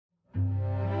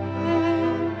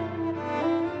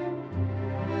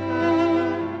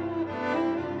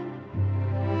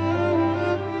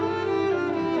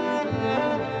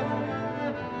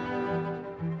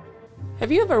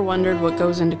Have you ever wondered what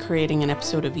goes into creating an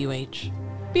episode of UH?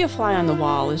 Be a fly on the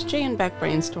wall as Jay and Beck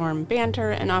brainstorm,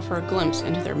 banter, and offer a glimpse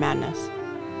into their madness.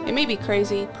 It may be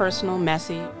crazy, personal,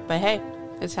 messy, but hey,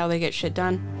 it's how they get shit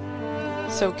done.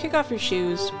 So kick off your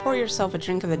shoes, pour yourself a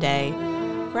drink of the day,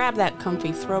 grab that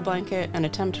comfy throw blanket, and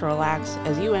attempt to relax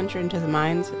as you enter into the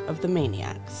minds of the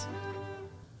Maniacs.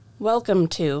 Welcome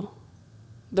to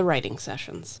the Writing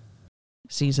Sessions.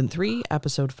 Season 3,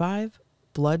 Episode 5,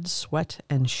 Blood, Sweat,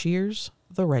 and Shears,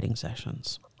 the Writing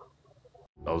Sessions.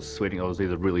 I was sweating. I was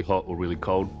either really hot or really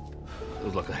cold. It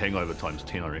was like a hangover times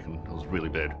 10, I reckon. It was really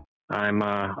bad. I'm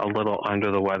a little under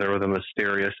the weather with a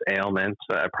mysterious ailment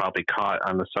that I probably caught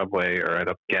on the subway or at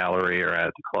a gallery or at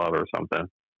the club or something.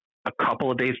 A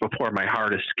couple of days before, my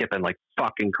heart is skipping like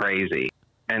fucking crazy.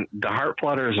 And the heart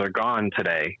flutters are gone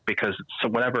today because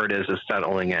whatever it is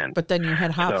settling in. But then you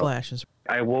had hot flashes.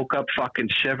 I woke up fucking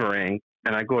shivering,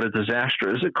 and I go to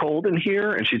Disaster, is it cold in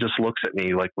here? And she just looks at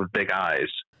me like with big eyes.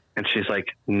 And she's like,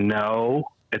 no,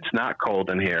 it's not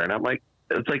cold in here. And I'm like,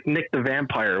 it's like Nick the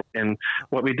Vampire and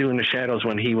What We Do in the Shadows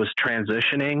when he was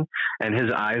transitioning and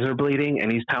his eyes are bleeding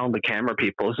and he's telling the camera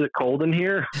people, is it cold in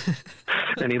here?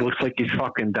 And he looks like he's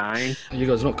fucking dying. You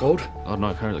guys not cold? I don't know,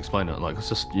 I can't really explain it. Like, it's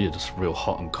just, yeah, just real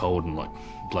hot and cold and like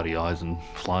bloody eyes and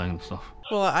flying and stuff.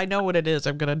 Well, I know what it is.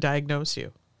 I'm going to diagnose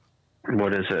you.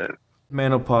 What is it?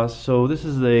 Menopause. So this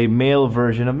is the male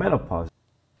version of menopause.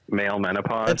 Male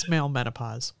menopause? It's male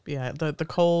menopause. Yeah, the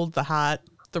cold, the hot,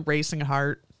 the racing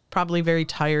heart, probably very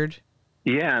tired.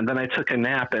 Yeah, and then I took a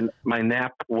nap, and my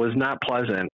nap was not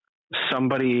pleasant.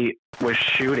 Somebody was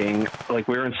shooting, like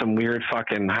we were in some weird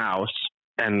fucking house,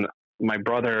 and my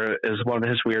brother is one of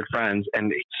his weird friends,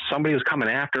 and somebody was coming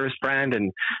after his friend,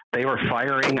 and they were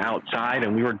firing outside,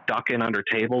 and we were ducking under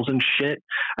tables and shit.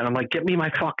 And I'm like, get me my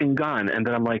fucking gun. And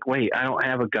then I'm like, wait, I don't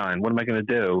have a gun. What am I going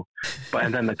to do?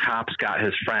 And then the cops got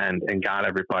his friend and got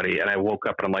everybody. And I woke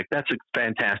up and I'm like, that's a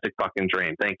fantastic fucking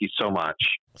dream. Thank you so much.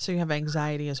 So you have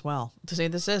anxiety as well. To say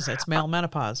it's male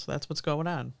menopause. That's what's going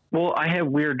on. Well, I have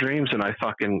weird dreams when I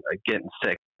fucking getting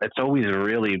sick. It's always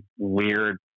really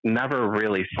weird. Never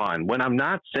really fun. When I'm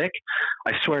not sick,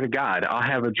 I swear to God, I'll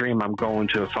have a dream I'm going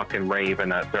to a fucking rave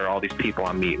and there are all these people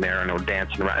I'm meeting there and they're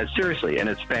dancing around. Seriously, and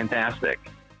it's fantastic.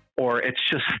 Or it's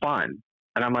just fun.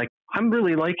 And I'm like, I'm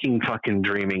really liking fucking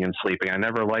dreaming and sleeping. I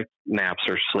never liked naps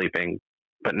or sleeping.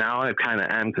 But now I kind of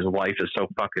am because life is so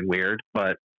fucking weird.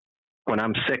 But when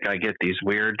I'm sick, I get these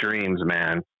weird dreams,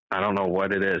 man. I don't know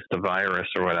what it is, the virus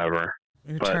or whatever.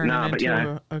 You're turning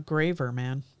into a graver,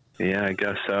 man. Yeah, I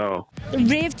guess so.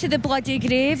 Rave to the bloody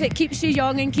grave. It keeps you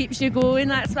young and keeps you going.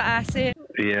 That's what I say.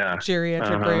 Yeah.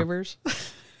 Geriatric ravers.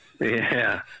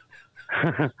 Yeah.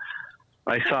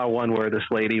 I saw one where this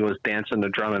lady was dancing to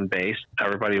drum and bass.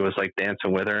 Everybody was like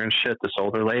dancing with her and shit, this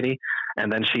older lady.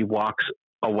 And then she walks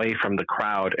away from the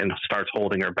crowd and starts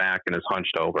holding her back and is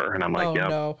hunched over. And I'm like,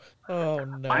 no. Oh,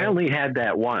 no. I only had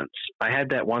that once. I had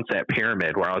that once at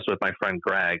Pyramid where I was with my friend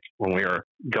Greg when we were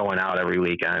going out every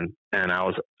weekend. And I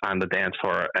was on the dance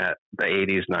floor at the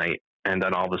 80s night. And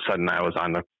then all of a sudden I was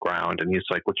on the ground and he's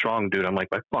like, what's wrong, dude? I'm like,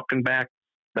 my fucking back.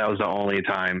 That was the only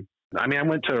time. I mean, I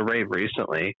went to a rave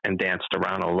recently and danced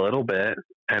around a little bit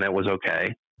and it was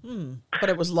okay. But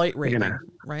it was light raving,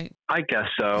 right? I guess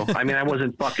so. I mean, I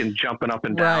wasn't fucking jumping up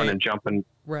and down and jumping,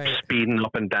 speeding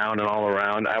up and down and all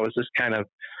around. I was just kind of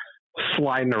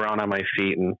sliding around on my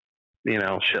feet and, you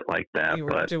know, shit like that. You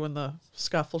were doing the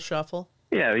scuffle shuffle?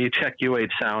 Yeah, you check UH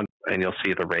Sound and you'll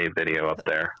see the rave video up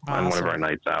there on one of our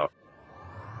nights out.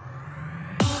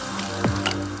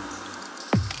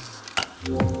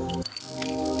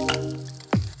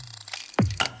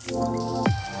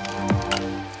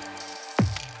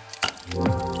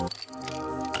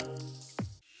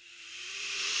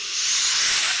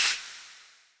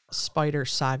 Spider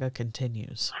saga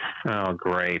continues. Oh,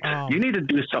 great. You need to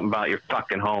do something about your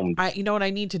fucking home. You know what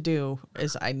I need to do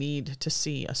is I need to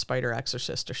see a spider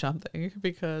exorcist or something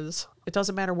because it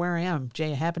doesn't matter where I am.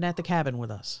 Jay, it happened at the cabin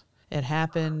with us. It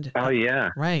happened. Oh, yeah.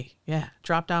 Right. Yeah.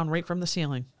 Drop down right from the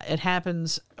ceiling. It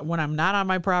happens when I'm not on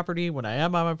my property, when I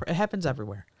am on my it happens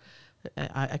everywhere.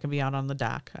 I can be out on the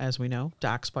dock, as we know.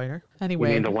 Dock spider. Anyway.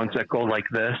 You mean the ones that go like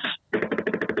this?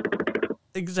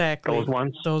 Exactly. Those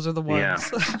ones? Those are the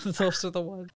ones. Yeah. Those are the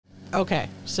ones. Okay,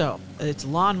 so it's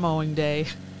lawn mowing day.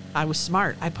 I was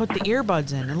smart. I put the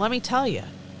earbuds in, and let me tell you,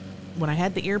 when I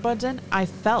had the earbuds in, I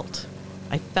felt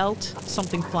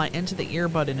something fly into the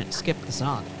earbud and it skipped the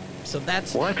song. So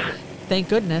that's... What? Thank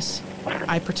goodness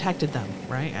I protected them,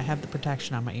 right? I have the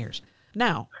protection on my ears.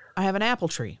 Now, I have an apple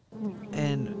tree,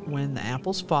 and when the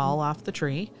apples fall off the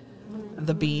tree,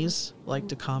 the bees like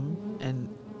to come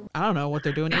and I don't know what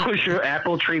they're doing. Was your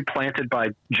apple tree planted by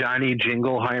Johnny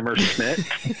Jingleheimer Schmidt?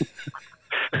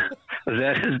 Is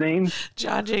that his name?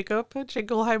 John Jacob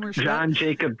Jingleheimer Schmidt. John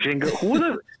Jacob Jingle.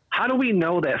 How do we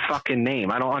know that fucking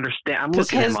name? I don't understand. I'm Because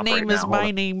looking him his up name right is now.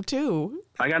 my name too.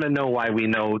 I got to know why we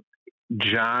know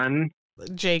John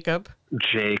Jacob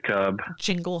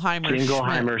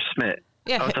Jingleheimer Schmidt.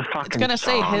 Yeah, Oh, it's a fucking it's gonna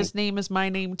say song. his name is my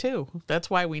name too. That's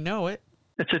why we know it.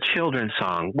 It's a children's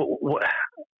song. What?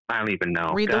 I don't even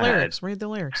know. Read Go the ahead. lyrics. Read the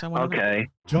lyrics. I want Okay.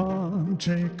 John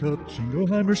Jacob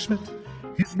Jingleheimer Schmidt.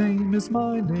 His name is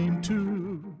my name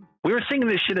too. We were singing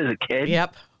this shit as a kid.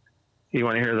 Yep. You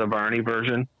want to hear the Barney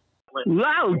version?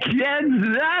 Wow, kids,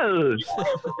 no!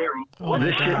 Oh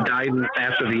This my shit God. died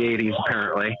after the 80s,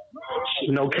 apparently.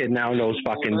 No kid now knows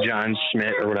fucking John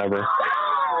Schmidt or whatever.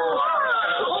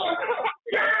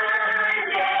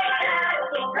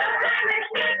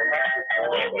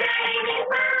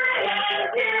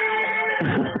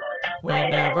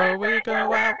 Whenever we go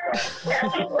out.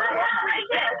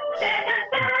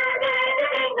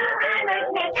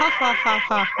 Ha ha ha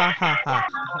ha ha ha ha.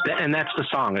 And that's the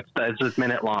song. It's a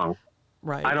minute long.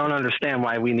 Right. I don't understand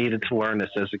why we needed to learn this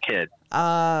as a kid.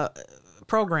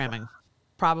 Programming.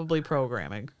 Probably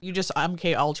programming. You just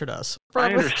MK Ultra'd us. I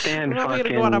understand We're probably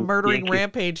gonna go on a fucking murdering Yankee-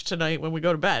 rampage tonight when we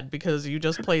go to bed because you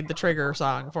just played the Trigger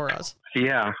song for us.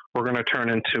 Yeah, we're going to turn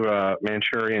into a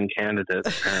Manchurian Candidate,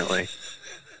 apparently.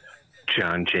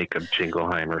 John Jacob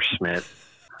Jingleheimer Schmidt.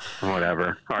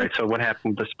 Whatever. All right, so what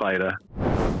happened with the spider?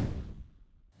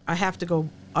 I have to go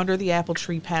under the apple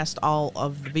tree past all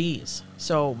of the bees.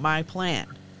 So my plan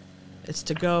is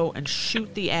to go and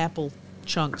shoot the apple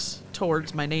chunks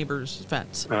towards my neighbor's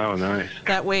fence. Oh, nice.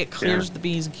 That way it clears the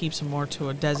bees and keeps them more to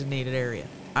a designated area.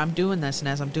 I'm doing this, and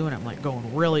as I'm doing it, I'm like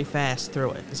going really fast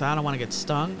through it because I don't want to get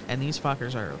stung, and these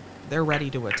fuckers they're ready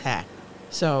to attack.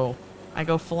 So I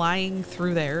go flying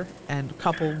through there, and a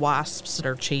couple wasps that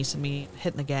are chasing me,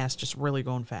 hitting the gas, just really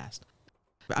going fast.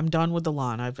 I'm done with the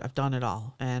lawn. I've done it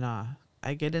all. And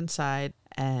I get inside,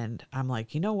 and I'm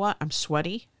like, you know what? I'm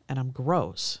sweaty, and I'm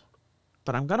gross.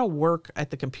 But I'm going to work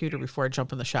at the computer before I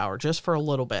jump in the shower, just for a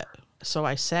little bit. So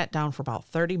I sat down for about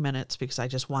 30 minutes because I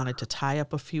just wanted to tie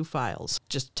up a few files.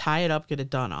 Just tie it up, get it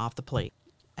done off the plate.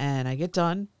 And I get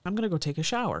done. I'm going to go take a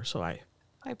shower. So I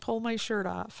pull my shirt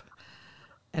off.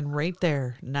 And right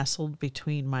there, nestled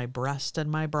between my breast and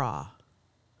my bra,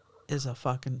 is a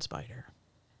fucking spider.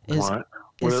 What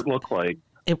did it look like?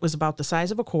 It was about the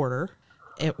size of a quarter.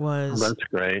 It was... That's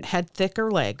great. Had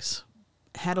thicker legs.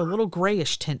 Had a little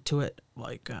grayish tint to it,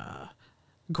 like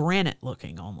granite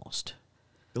looking almost.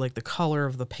 Like the color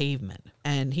of the pavement.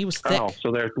 And he was thick. Oh,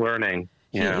 so they're learning.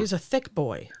 Yeah. He's a thick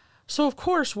boy. So, of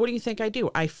course, what do you think I do?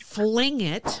 I fling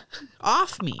it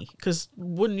off me, because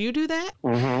wouldn't you do that?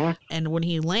 Mm-hmm. And when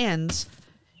he lands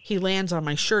on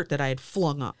my shirt that I had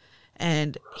flung up.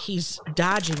 And he's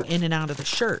dodging in and out of the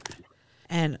shirt.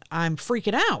 And I'm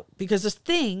freaking out, because this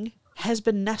thing has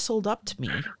been nestled up to me.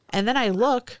 And then I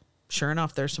look, sure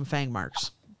enough, there's some fang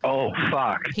marks. Oh,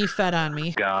 fuck. He fed on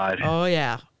me. God. Oh,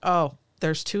 yeah. Oh,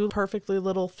 there's two perfectly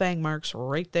little fang marks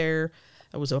right there.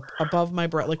 It was above my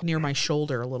breast, like near my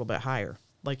shoulder, a little bit higher.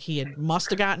 Like he must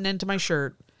have gotten into my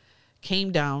shirt,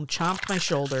 came down, chomped my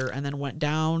shoulder, and then went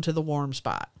down to the warm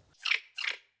spot.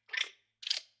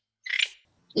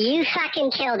 You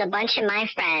fucking killed a bunch of my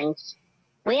friends.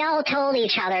 We all told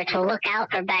each other to look out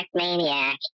for Beck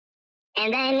Maniac.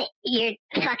 And then you're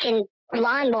fucking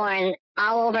lawnmowing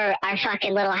all over our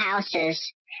fucking little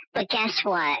houses. But guess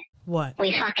what? What?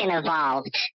 We fucking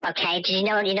evolved. Okay? Did you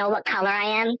know what color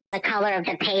I am? The color of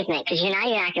the pavement. Because you're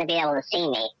not going to be able to see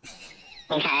me.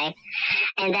 Okay?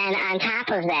 And then on top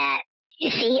of that, you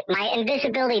see, my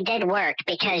invisibility did work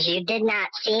because you did not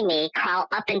see me crawl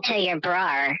up into your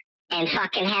bra and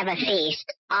fucking have a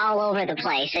feast all over the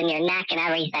place in your neck and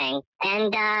everything.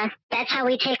 And that's how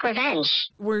we take revenge.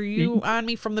 Were you on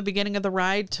me from the beginning of the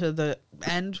ride to the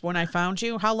end when I found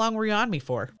you? How long were you on me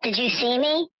for? Did you see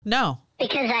me? No.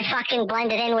 Because I fucking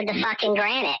blended in with the fucking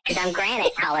granite, because I'm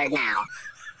granite colored now.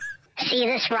 See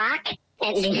this rock?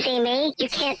 And you see me? You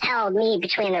can't tell me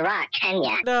between the rock, can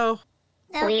ya? No.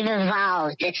 We've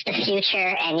evolved. It's the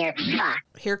future, and you're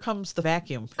fucked. Here comes the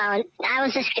vacuum. Oh, I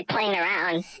was just playing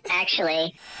around,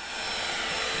 actually.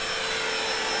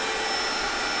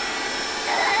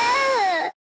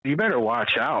 You better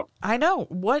watch out. I know.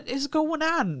 What is going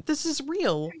on? This is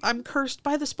real. I'm cursed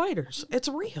by the spiders. It's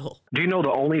real. Do you know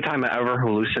the only time I ever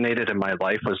hallucinated in my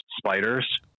life was spiders?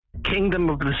 Kingdom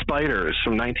of the Spiders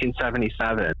from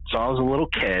 1977. So I was a little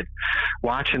kid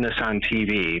watching this on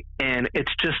TV, and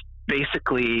it's just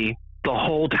basically the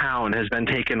whole town has been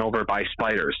taken over by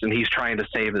spiders, and he's trying to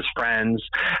save his friends,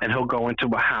 and he'll go into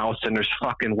a house and there's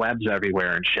fucking webs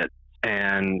everywhere and shit.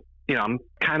 And you know, I'm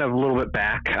kind of a little bit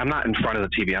back. I'm not in front of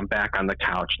the TV. I'm back on the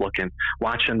couch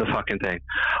watching the fucking thing.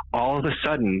 All of a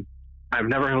sudden, I've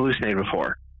never hallucinated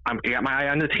before. I got my eye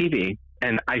on the TV,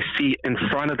 and I see in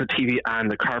front of the TV on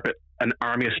the carpet an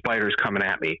army of spiders coming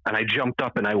at me, and I jumped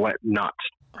up and I went nuts.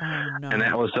 Oh, no. And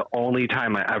that was the only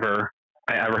time I ever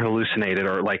hallucinated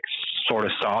or like sort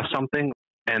of saw something.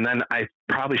 And then I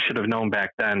probably should have known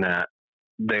back then that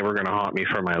they were going to haunt me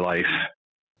for my life.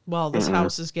 Well, this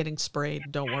house is getting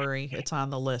sprayed. Don't worry. It's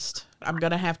on the list. I'm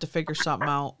going to have to figure something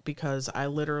out because I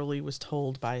literally was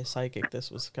told by a psychic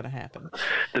this was going to happen.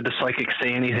 Did the psychic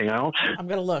say anything else? I'm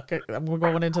going to look. We're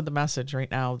going into the message right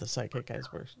now. The psychic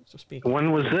guys were speaking.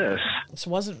 When was this? This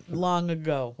wasn't long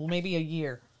ago. Well, maybe a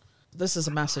year. This is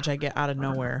a message I get out of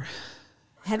nowhere.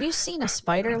 Have you seen a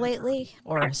spider lately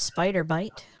or a spider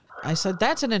bite? I said,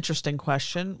 that's an interesting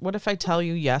question. What if I tell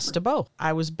you yes to both?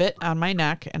 I was bit on my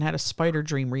neck and had a spider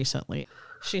dream recently.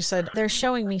 She said, they're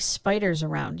showing me spiders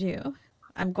around you.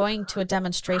 I'm going to a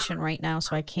demonstration right now,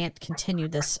 so I can't continue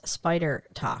this spider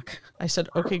talk. I said,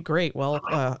 okay, great. Well,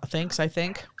 thanks, I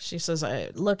think. She says,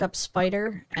 look up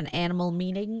spider and animal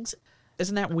meetings.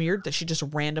 Isn't that weird that she just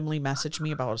randomly messaged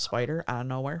me about a spider out of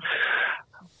nowhere?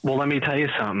 Well, let me tell you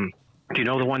something. Do you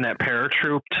know the one that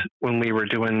paratrooped when we were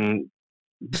doing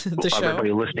the show?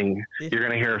 Everybody listening, you're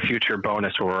going to hear a future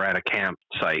bonus where we're at a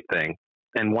campsite thing.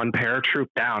 And one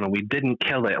paratrooped down and we didn't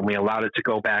kill it and we allowed it to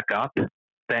go back up.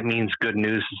 That means good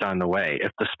news is on the way.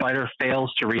 If the spider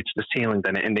fails to reach the ceiling,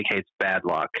 then it indicates bad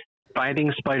luck.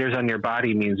 Finding spiders on your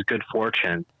body means good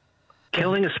fortune.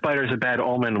 Killing a spider is a bad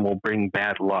omen and will bring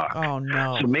bad luck. Oh,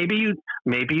 no. So maybe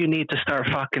you need to start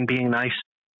fucking being nice.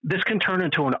 This can turn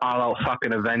into an all-out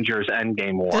fucking Avengers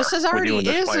Endgame war. This already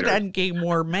is an Endgame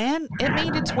war, man. It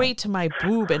made its way to my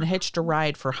boob and hitched a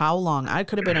ride for how long? I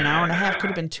could have been an hour and a half, could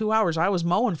have been 2 hours. I was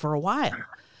mowing for a while.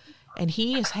 And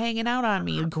he is hanging out on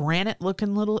me, a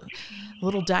granite-looking little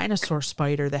dinosaur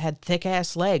spider that had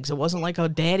thick-ass legs. It wasn't like a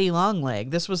daddy long leg.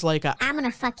 This was like a I'm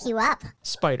gonna fuck you up –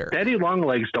 spider. Daddy long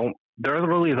legs they're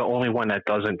really the only one that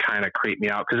doesn't kind of creep me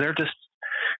out because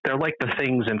they're like the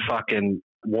things in fucking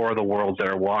War of the Worlds that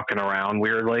are walking around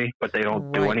weirdly, but they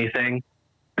don't do anything.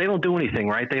 They don't do anything,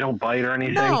 right? They don't bite or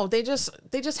anything. No, they just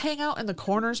hang out in the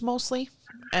corners mostly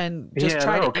and just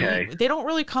try to eat. They don't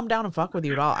really come down and fuck with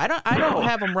you at all. I don't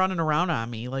have them running around on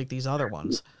me like these other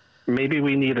ones. Maybe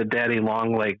we need a daddy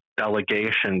long leg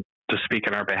delegation to speak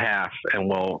in our behalf, and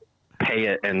we'll pay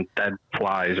it in dead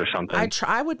flies or something.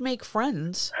 I would make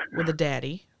friends with a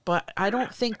daddy. But I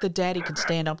don't think the daddy could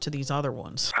stand up to these other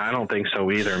ones. I don't think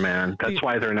so either, man. That's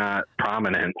why they're not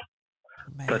prominent.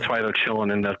 Man. That's why they're chilling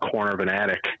in the corner of an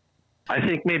attic. I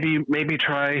think maybe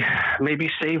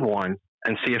save one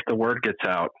and see if the word gets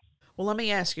out. Well, let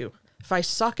me ask you. If I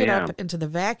suck it up into the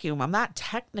vacuum, I'm not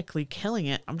technically killing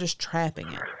it. I'm just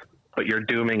trapping it. But you're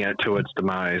dooming it to its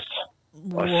demise.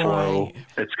 Slow.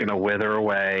 It's going to wither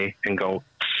away and go.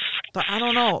 But I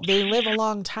don't know. They live a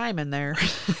long time in there.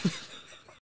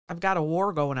 I've got a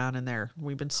war going on in there.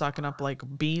 We've been sucking up like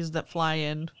bees that fly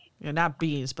in. Not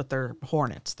bees, but they're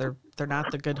hornets. They're not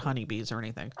the good honeybees or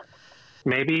anything.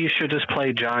 Maybe you should just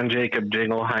play John Jacob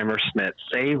Jingleheimer Smith.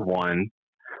 Save one,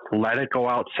 let it go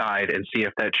outside, and see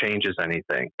if that changes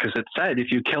anything. Because it said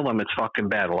if you kill them, it's fucking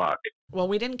bad luck. Well,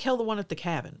 we didn't kill the one at the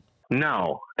cabin.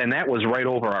 No, and that was right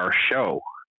over our show.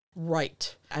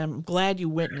 Right. I'm glad you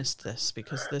witnessed this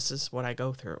because this is what I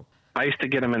go through. I used to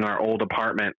get them in our old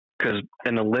apartment. Because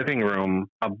in the living room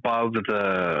above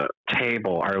the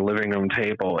table, our living room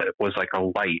table, it was like a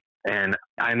light. And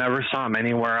I never saw them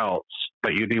anywhere else.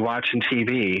 But you'd be watching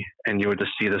TV and you would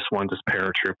just see this one just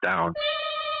paratroop down.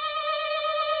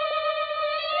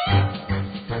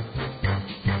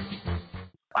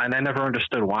 And I never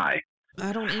understood why.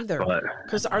 I don't either.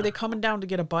 Because are they coming down to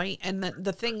get a bite? And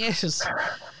the thing is,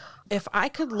 if I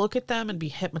could look at them and be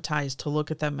hypnotized to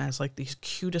look at them as like these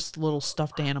cutest little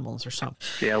stuffed animals or something.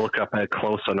 Yeah, look up at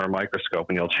close under a microscope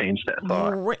and you'll change that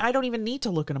thought. I don't even need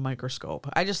to look in a microscope.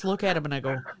 I just look at them and I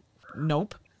go,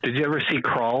 nope. Did you ever see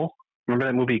Krull? Remember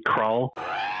that movie Krull?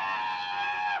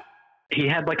 He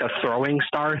had like a throwing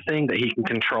star thing that he can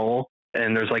control.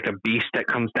 And there's like a beast that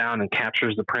comes down and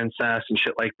captures the princess and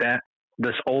shit like that.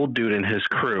 This old dude and his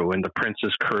crew and the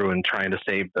prince's crew and trying to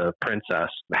save the princess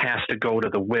has to go to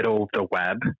the widow of the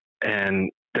web.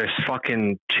 And this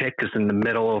fucking chick is in the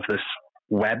middle of this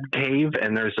web cave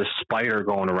and there's a spider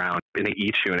going around and it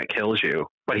eats you and it kills you.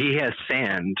 But he has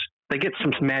sand. They get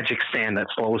some magic sand that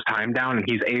slows time down and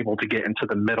he's able to get into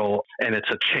the middle. And it's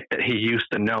a chick that he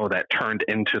used to know that turned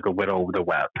into the widow of the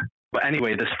web. But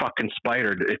anyway, this fucking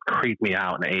spider, it creeped me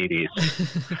out in the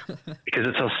 80s because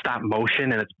it's a stop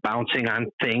motion and it's bouncing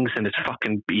on things and it's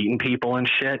fucking beating people and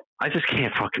shit. I just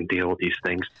can't fucking deal with these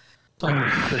things.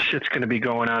 This shit's going to be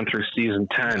going on through season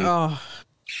 10. Oh.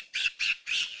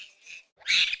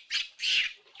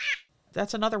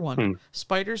 That's another one.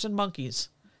 Spiders and monkeys.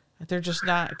 They're just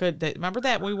not good. Remember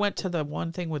that we went to the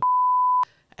one thing with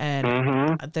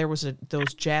and there was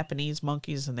those Japanese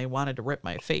monkeys and they wanted to rip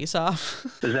my face off.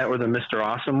 Is that where the Mr.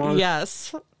 Awesome was?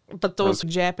 Yes. But those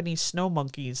Japanese snow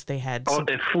monkeys, they had... Oh,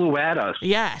 it flew at us.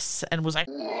 Yes. And was like...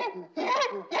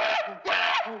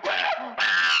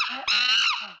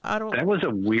 That was a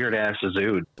weird ass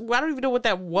zoo. I don't even know what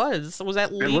that was. Was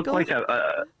that legal?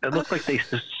 It looked like they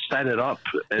set it up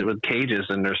with cages,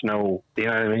 and there's no, you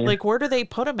know what I mean? Like, where do they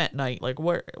put them at night? Like,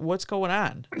 what's going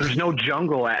on? There's no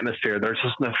jungle atmosphere. There's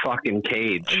just a fucking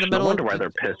cage. In the middle no wonder why they're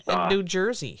pissed off. New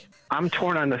Jersey. I'm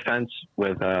torn on the fence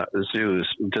with zoos.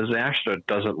 Disaster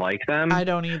doesn't like them. I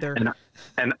don't either.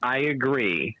 And I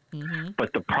agree.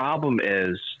 But the problem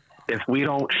is, if we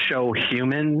don't show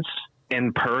humans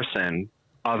in person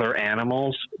other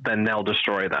animals, then they'll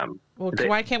destroy them. Well,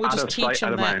 why can't we just teach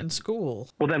them that in school?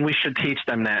 Well, then we should teach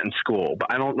them that in school.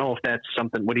 But I don't know if that's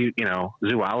something,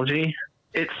 zoology?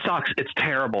 It sucks. It's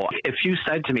terrible. If you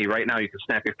said to me right now, you can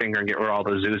snap your finger and get rid of all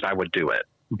the zoos, I would do it.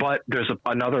 But there's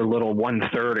another little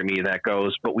 1/3 of me that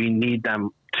goes, but we need them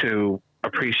to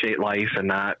appreciate life and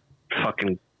not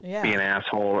fucking be an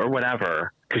asshole or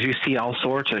whatever. Because you see all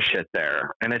sorts of shit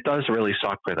there. And it does really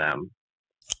suck for them.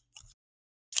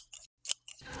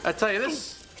 I tell you,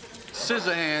 this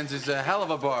Scissorhands is a hell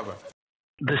of a barber.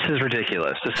 This is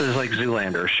ridiculous. This is like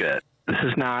Zoolander shit. This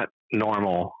is not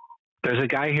normal. There's a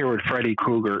guy here with Freddy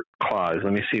Krueger claws.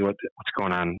 Let me see what's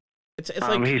going on. It's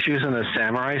like he's using a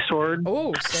samurai sword.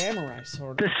 Oh, samurai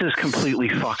sword. This is completely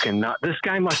fucking nuts. This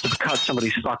guy must have cut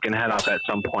somebody's fucking head off at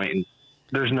some point. And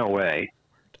there's no way.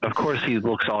 Of course, he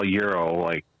looks all Euro.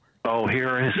 Like, oh, here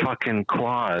are his fucking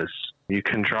claws. You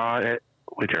can draw it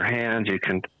with your hands. You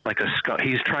can, like a skull.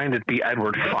 He's trying to be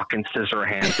Edward fucking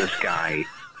Scissorhands, this guy.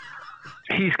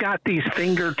 He's got these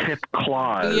fingertip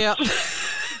claws. Yep.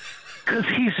 Because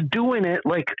he's doing it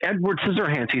like Edward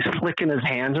Scissorhands. He's flicking his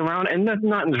hands around, and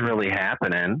nothing's really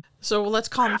happening. So let's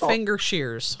call him finger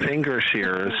shears. Finger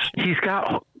shears. He's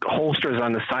got holsters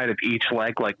on the side of each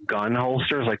leg, like gun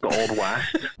holsters, like the Old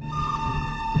West.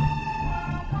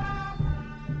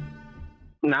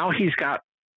 Now he's got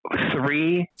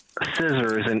 3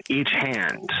 scissors in each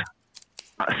hand,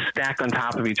 stacked on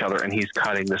top of each other, and he's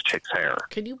cutting this chick's hair.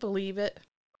 Can you believe it?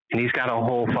 And he's got a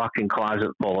whole fucking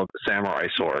closet full of samurai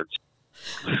swords.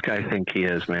 This guy think he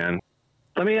is, man.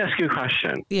 Let me ask you a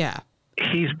question. Yeah.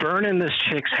 He's burning this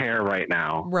chick's hair right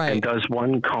now. Right. And does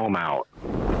one comb out.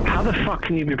 How the fuck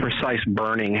can you be precise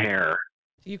burning hair?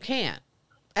 You can't.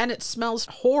 And it smells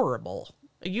horrible.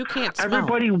 You can't smell.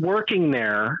 Everybody working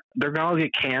there, they're going to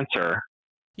get cancer.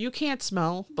 You can't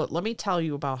smell, but let me tell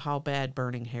you about how bad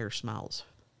burning hair smells.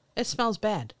 It smells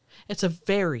bad. It's a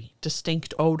very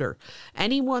distinct odor.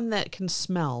 Anyone that can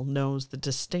smell knows the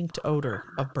distinct odor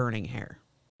of burning hair.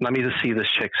 Let me just see this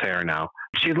chick's hair now.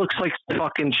 She looks like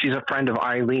fucking, she's a friend of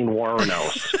Eileen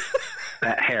Wuornos.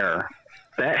 That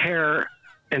hair,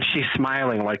 and she's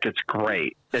smiling like it's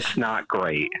great. It's not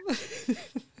great.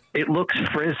 It looks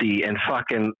frizzy and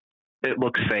fucking, it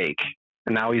looks fake.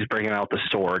 And now he's bringing out the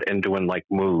sword and doing like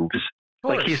moves.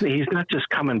 Like he's not just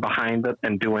coming behind it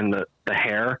and doing the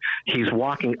hair. He's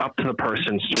walking up to the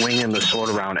person, swinging the sword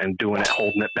around and doing it,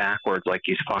 holding it backwards like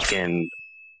he's fucking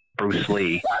Bruce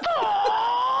Lee.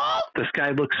 This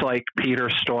guy looks like Peter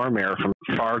Stormare from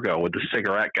Fargo with the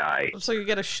cigarette guy. So you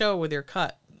get a show with your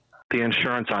cut. The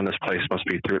insurance on this place must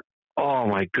be through. Oh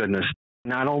my goodness.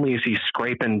 Not only is he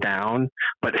scraping down,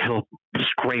 but he'll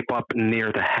scrape up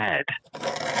near the head.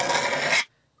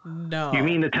 No. You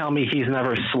mean to tell me he's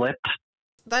never slipped?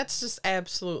 That's just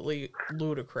absolutely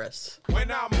ludicrous.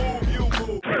 When I move, you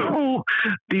move. Oh,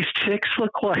 these chicks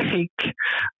look like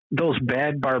those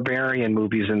bad barbarian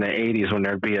movies in the 80s when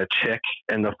there'd be a chick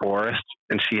in the forest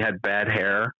and she had bad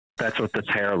hair. That's what this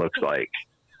hair looks like.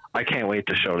 I can't wait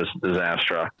to show this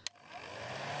disaster.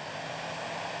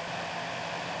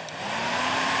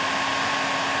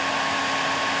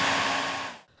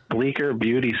 Bleecker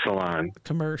Beauty Salon.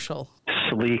 Commercial.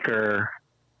 Sleeker.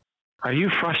 Are you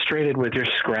frustrated with your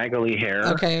scraggly hair?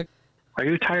 Okay. Are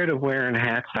you tired of wearing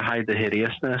hats to hide the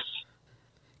hideousness?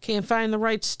 Can't find the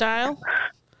right style?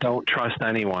 Don't trust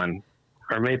anyone.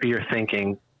 Or maybe you're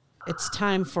thinking, it's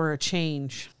time for a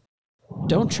change.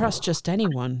 Don't trust just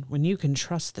anyone when you can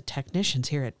trust the technicians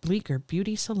here at Bleecker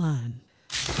Beauty Salon.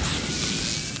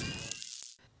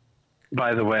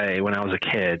 by the way, when I was a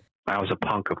kid, I was a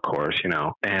punk, of course, you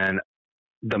know, and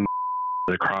the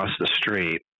across the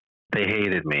street, they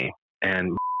hated me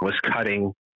and was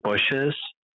cutting bushes.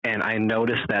 And I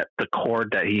noticed that the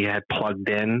cord that he had plugged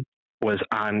in was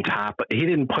on top. He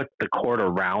didn't put the cord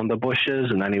around the bushes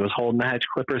and then he was holding the hedge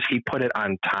clippers. He put it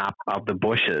on top of the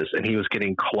bushes and he was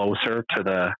getting closer to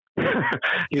the,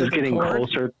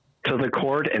 closer to the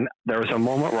cord. And there was a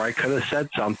moment where I could have said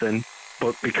something,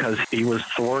 but because he was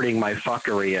thwarting my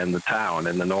fuckery in the town,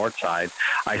 in the north side,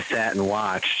 I sat and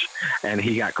watched and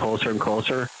he got closer and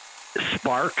closer.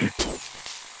 Spark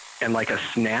and like a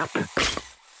snap,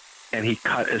 and he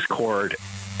cut his cord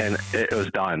and it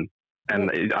was done.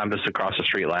 And I'm just across the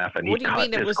street laughing. What do you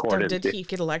mean it was done? Did he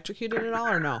get electrocuted at all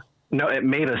or no? No, it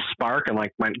made a spark and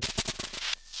like went,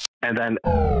 and then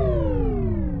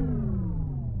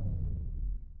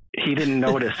he didn't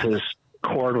notice his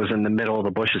cord was in the middle of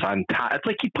the bushes on top. It's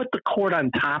like he put the cord on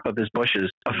top of his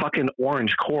bushes, a fucking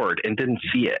orange cord, and didn't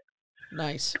see it.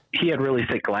 Nice. He had really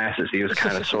thick glasses. He was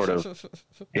kind of sort of,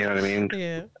 you know what I mean?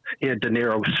 Yeah. He had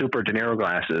super De Niro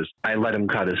glasses. I let him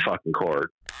cut his fucking cord.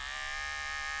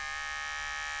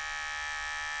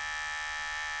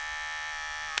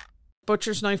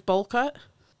 Butcher's knife bowl cut?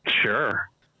 Sure.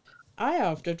 I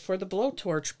opted for the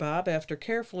blowtorch bob after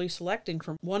carefully selecting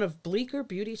from one of Bleecker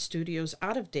Beauty Studios'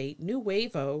 out-of-date New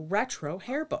Wave-O retro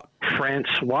hair book.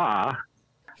 Francois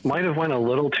might have went a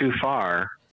little too far.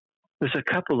 There's a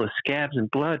couple of scabs and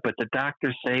blood, but the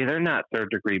doctors say they're not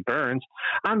third-degree burns.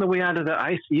 On the way out of the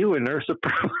ICU, a nurse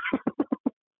approached.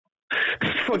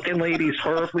 This fucking lady's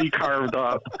horribly carved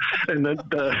up, and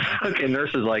the fucking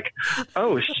nurse is like,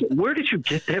 "Oh, where did you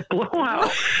get that blowout?"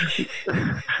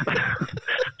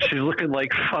 She's looking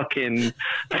like fucking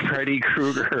Freddy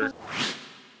Krueger.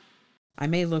 I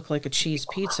may look like a cheese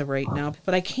pizza right now,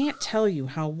 but I can't tell you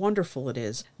how wonderful it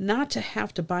is not to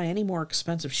have to buy any more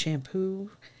expensive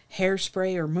shampoo,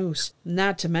 hairspray, or mousse.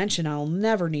 Not to mention I'll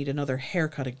never need another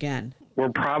haircut again. We're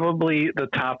probably the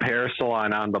top hair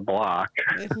salon on the block.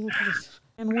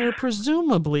 And we're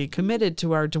presumably committed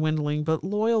to our dwindling but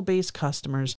loyal base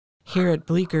customers. Here at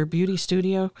Bleecker Beauty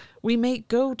Studio, we may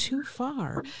go too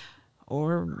far,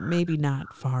 or maybe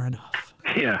not far enough.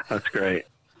 Yeah, that's great.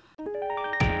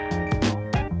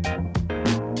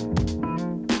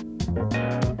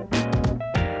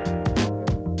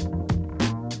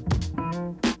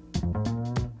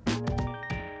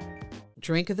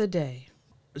 Drink of the day.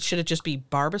 Should it just be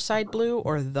Barbicide Blue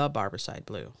or the Barbicide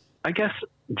Blue? I guess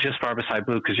just Barbicide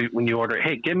Blue, because when you order,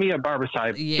 hey, give me a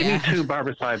Barbicide, give me 2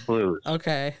 Barbicide Blues.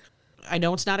 Okay. I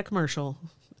know it's not a commercial,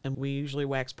 and we usually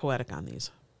wax poetic on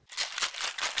these.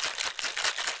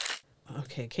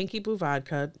 Okay, Kinky Blue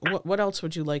Vodka. What else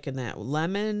would you like in that?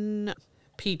 Lemon,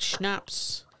 peach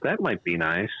schnapps. That might be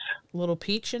nice. A little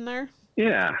peach in there?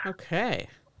 Yeah. Okay.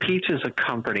 Peach is a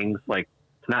comforting, like,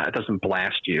 it doesn't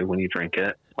blast you when you drink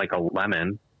it, like a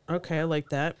lemon. Okay, I like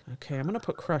that. Okay, I'm going to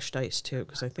put crushed ice, too,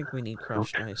 because I think we need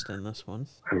crushed ice in this one.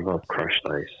 I love crushed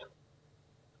ice.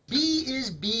 B is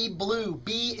B Blue.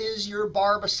 B is your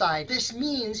barbicide. This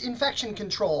means infection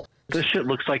control. This shit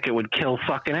looks like it would kill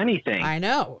fucking anything. I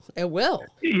know. It will.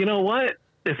 You know what?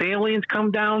 If aliens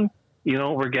come down, you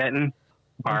know what we're getting?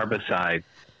 Barbicide.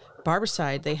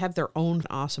 Barbicide, they have their own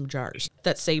awesome jars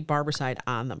that say Barbicide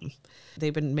on them.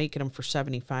 They've been making them for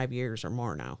 75 years or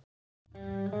more now.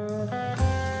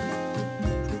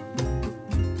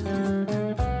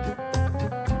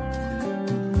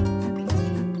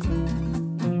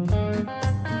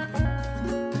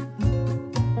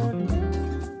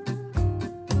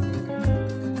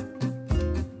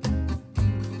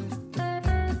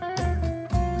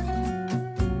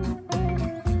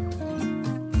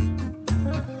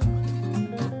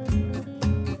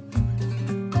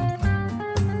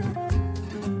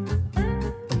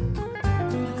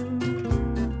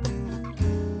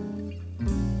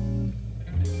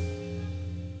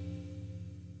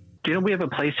 You know, we have a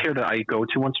place here that I go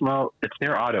to once in a while. It's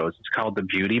near Otto's. It's called the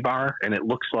Beauty Bar, and it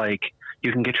looks like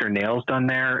you can get your nails done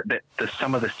there.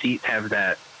 Some of the seats have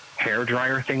that hair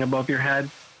dryer thing above your head,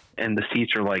 and the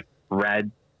seats are like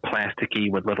red, plasticky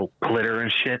with little glitter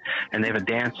and shit. And they have a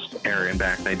dance area in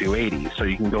back. They do 80s, so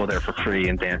you can go there for free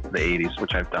and dance to the 80s,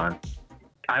 which I've done.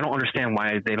 I don't understand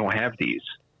why they don't have these.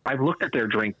 I've looked at their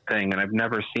drink thing, and I've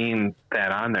never seen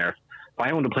that on there. If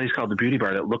I owned a place called the Beauty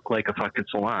Bar that looked like a fucking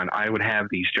salon, I would have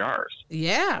these jars.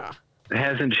 Yeah. It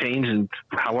hasn't changed in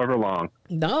however long.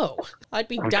 No. I'd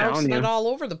be dousing it all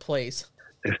over the place.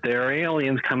 If there are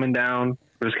aliens coming down,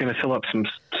 we're just going to fill up some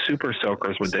super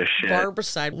soakers with this shit.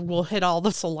 Barbicide will hit all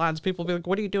the salons. People will be like,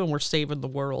 what are you doing? We're saving the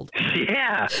world.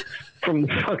 Yeah. From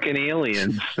fucking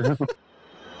aliens.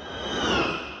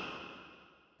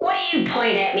 What are you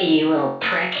point at me, you little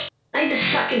prick. I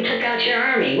just fucking took out your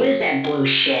army. What is that blue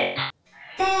shit?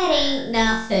 That ain't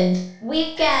nothing.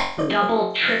 We've got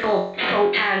double, triple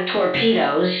photon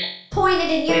torpedoes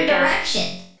pointed in your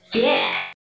direction. Yeah.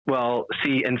 Well,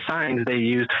 see, in signs they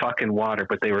used fucking water,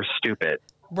 but they were stupid.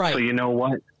 Right. So you know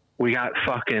what? We got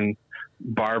fucking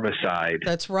barbicide.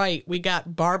 That's right. We got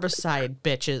barbicide,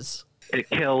 bitches. It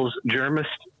kills germs.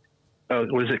 Oh,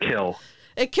 what does it kill?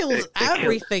 It kills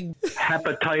everything. Kills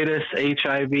hepatitis,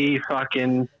 HIV,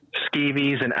 fucking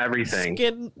scabies, and everything.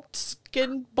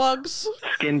 Skin bugs.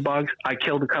 Skin bugs. I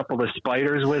killed a couple of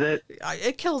spiders with it.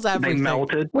 It kills everything. They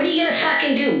melted. What are you gonna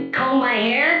fucking do? Comb my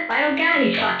hair? I don't got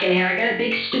any fucking hair. I got a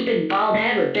big stupid bald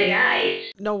head with big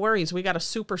eyes. No worries. We got a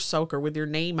super soaker with your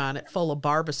name on it full of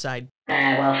barbicide.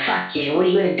 Well, fuck you. What are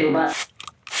you gonna do about...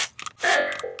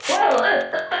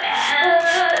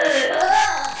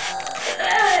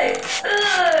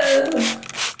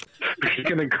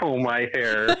 You're gonna comb my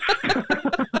hair.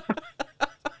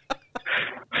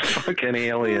 Fucking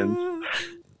aliens.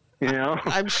 You know?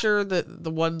 I'm sure that the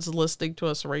ones listening to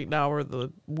us right now are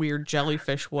the weird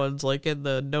jellyfish ones like in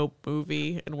the Nope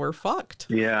movie, and we're fucked.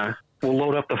 Yeah. We'll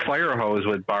load up the fire hose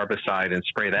with barbicide and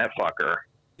spray that fucker.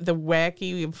 The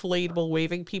wacky, inflatable,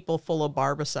 waving people full of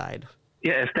barbicide.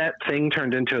 Yeah, if that thing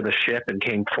turned into the ship and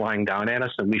came flying down at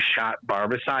us and we shot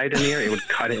barbicide in the air, it would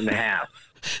cut it in half.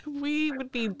 We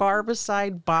would be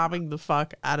barbicide bombing the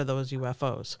fuck out of those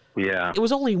UFOs. Yeah. It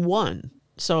was only one.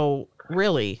 So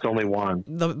really, it's only one.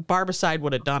 The barbicide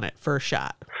would have done it first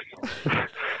shot.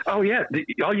 Oh yeah,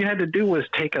 all you had to do was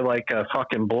take a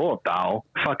fucking blow-up doll,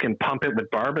 fucking pump it with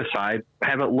barbicide,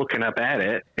 have it looking up at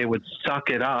it. It would suck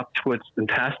it up to its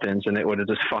intestines, and it would have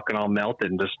just fucking all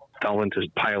melted and just fell into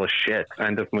a pile of shit.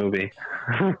 End of movie.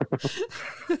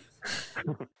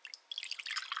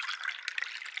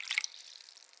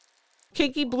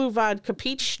 Kinky blue vodka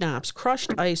peach schnapps,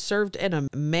 crushed ice served in a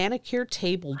manicure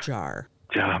table jar.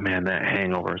 Oh man, that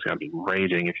hangover is gonna be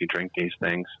raging if you drink these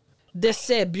things. They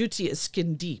say beauty is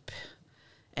skin deep,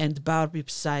 and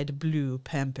barbicide blue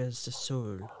pampers the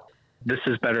soul. This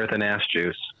is better than ass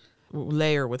juice.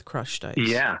 Layer with crushed ice.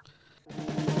 Yeah.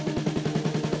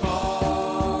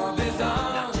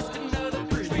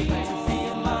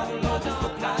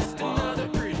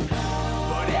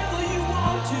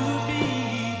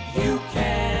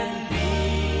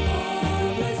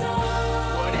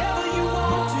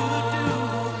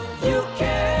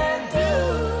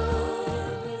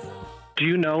 Do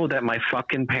you know that my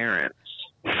fucking parents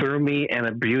threw me in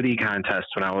a beauty contest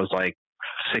when I was like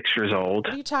 6 years old?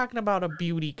 What are you talking about, a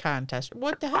beauty contest?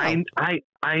 What the hell?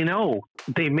 I know.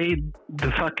 They made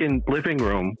the fucking living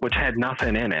room, which had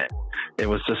nothing in it. It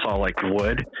was just all like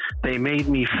wood. They made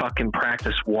me fucking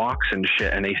practice walks and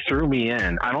shit, and they threw me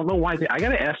in. I don't know why. I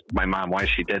gotta ask my mom why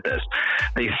she did this.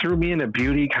 They threw me in a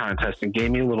beauty contest and gave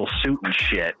me a little suit and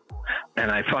shit, and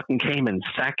I fucking came in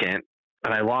second.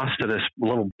 And I lost to this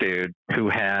little dude who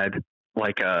had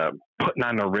like a putting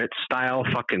on a Ritz style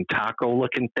fucking taco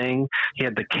looking thing. He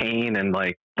had the cane and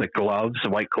like the gloves,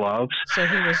 the white gloves. So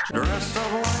he was dressed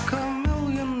up like $1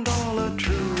 million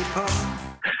trooper.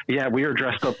 Yeah, we were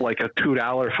dressed up like a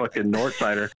 $2 fucking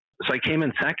Northsider. So I came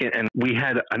in second, and we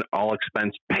had an all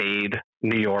expense paid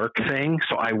New York thing.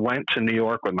 So I went to New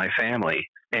York with my family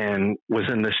and was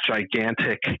in this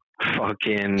gigantic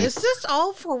fucking... Is this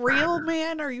all for real,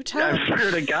 man? Are you telling me? I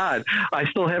swear to God. I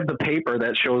still have the paper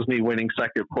that shows me winning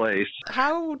second place.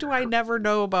 How do I never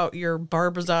know about your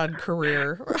Barbizon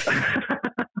career?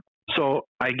 So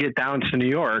I get down to New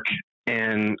York,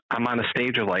 and I'm on a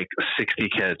stage of like 60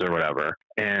 kids or whatever.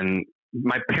 And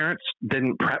my parents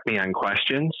didn't prep me on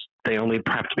questions. They only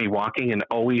prepped me walking and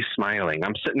always smiling.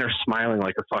 I'm sitting there smiling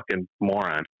like a fucking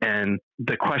moron. And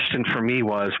the question for me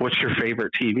was, what's your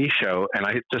favorite TV show? And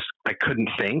I couldn't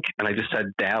think. And I just said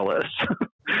Dallas.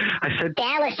 I said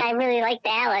Dallas. I really like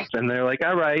Dallas. And they're like,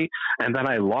 all right. And then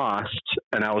I lost,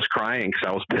 and I was crying because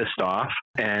I was pissed off.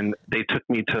 And they took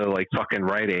me to like fucking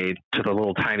Rite Aid to the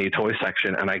little tiny toy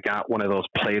section. And I got one of those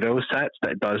Play-Doh sets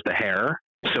that does the hair.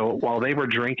 So while they were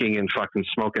drinking and fucking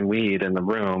smoking weed in the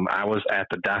room, I was at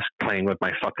the desk playing with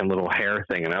my fucking little hair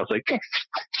thing. And I was like,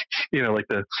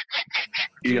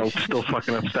 still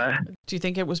fucking upset. Do you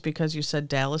think it was because you said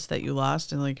Dallas that you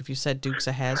lost? And like, if you said Dukes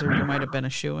of Hazzard, you might have been a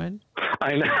shoo-in?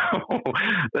 I know.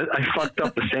 I fucked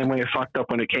up the same way I fucked up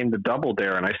when it came to Double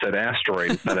Dare, and I said asteroid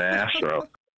instead of Astro.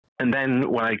 And then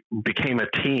when I became a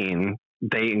teen,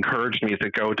 they encouraged me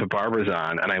to go to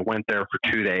Barbizon, and I went there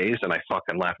for 2 days, and I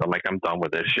fucking left. I'm like, I'm done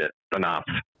with this shit. Enough.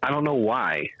 I don't know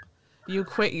why. You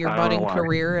quit your budding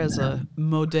career as a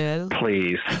model?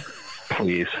 Please.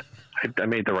 I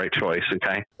made the right choice,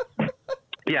 okay?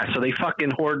 Yeah, so they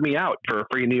fucking hoard me out for a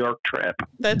free New York trip.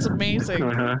 That's amazing.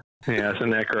 Yeah, isn't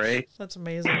that great? That's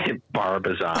amazing.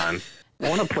 Barbizon. I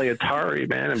want to play Atari,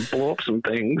 man, and blow up some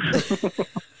things.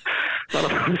 I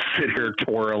don't want to sit here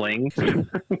twirling.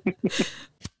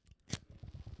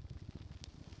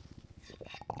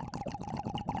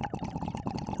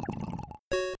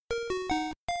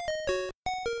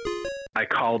 I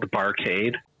called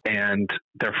Barcade, and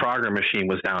their Frogger machine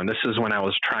was down. This is when I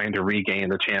was trying to regain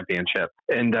the championship.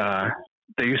 And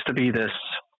there used to be this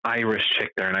Irish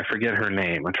chick there, and I forget her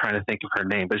name. I'm trying to think of her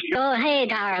name. But oh, hey,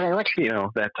 darling. What? You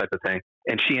know, that type of thing.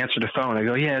 And she answered the phone. I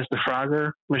go, yeah, is the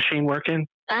Frogger machine working?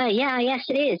 Yeah, yes,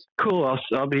 it is. Cool. I'll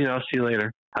see you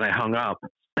later. And I hung up.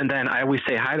 And then I always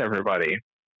say hi to everybody.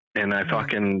 And I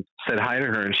fucking said hi to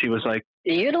her, and she was like,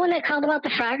 you're the one that called about the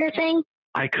Frogger thing?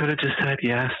 I could have just said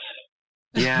yes.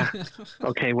 Yeah.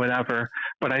 Okay, whatever.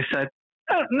 But I said,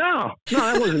 oh, no,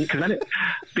 I wasn't,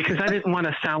 because I didn't want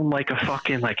to sound like a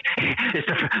fucking, like, hey, is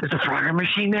the Frogger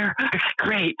machine there?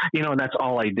 Great. You know, and that's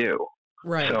all I do.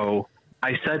 Right. So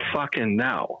I said fucking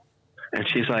no. And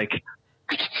she's like,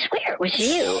 I can swear it was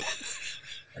you.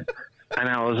 And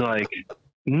I was like,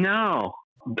 no.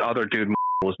 The other dude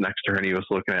was next to her, and he was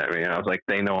looking at me, and I was like,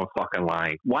 they know I'm fucking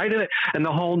lying. Why did it? And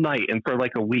the whole night, and for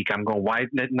like a week, I'm going, why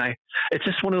didn't I? It's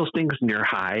just one of those things when you're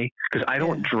high, because I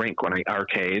don't drink when I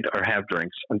arcade or have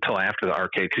drinks until after the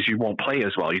arcade, because you won't play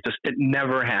as well. It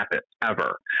never happens,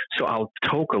 ever. So I'll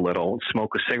toke a little,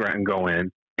 smoke a cigarette, and go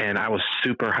in, and I was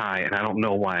super high, and I don't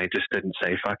know why I just didn't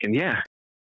say fucking yeah.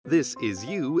 This is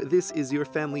you, this is your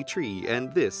family tree,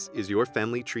 and this is your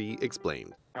family tree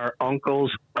explained. Our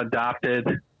uncle's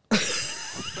adopted...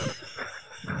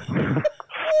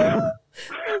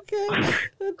 Okay.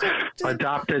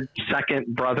 Adopted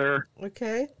second brother.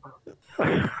 Okay.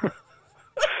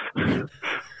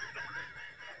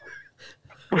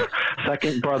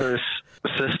 Second brother's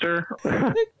sister.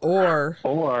 Or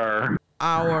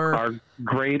our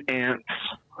great aunt's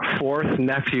fourth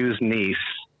nephew's niece.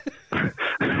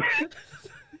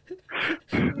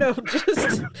 No,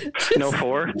 just no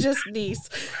fourth? Just niece.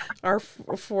 Our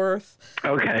fourth.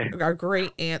 Okay. Our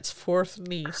great aunt's fourth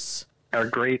niece. Our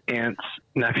great aunt's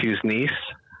nephew's niece.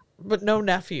 But no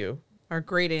nephew. Our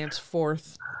great aunt's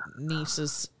fourth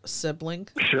niece's sibling.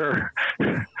 Sure.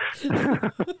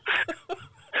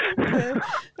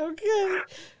 Okay.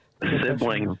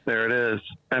 Sibling. There it is.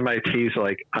 MIT's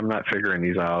like, I'm not figuring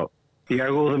these out. You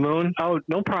gotta go to the moon? Oh,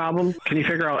 no problem. Can you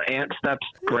figure out Aunt Step's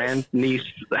grand niece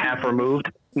half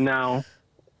removed? No.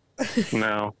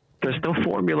 No. There's no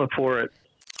formula for it.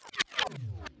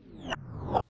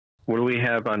 What do we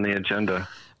have on the agenda?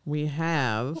 We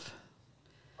have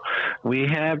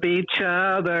each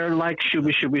other like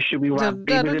shooby shooby shooby wop,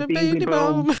 baby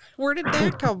boom. Where did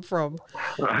that come from?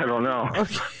 I don't know.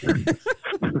 Okay.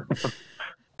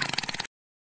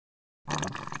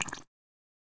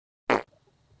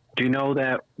 Do you know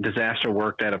that Disaster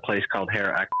worked at a place called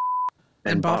Hair X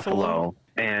in Buffalo?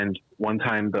 And one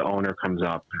time the owner comes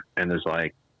up and is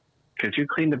like, could you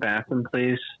clean the bathroom,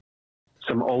 please?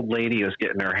 Some old lady was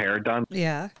getting her hair done.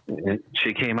 Yeah. And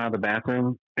she came out of the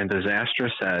bathroom, and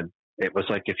Disaster said it was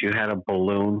like if you had a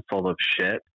balloon full of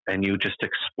shit and you just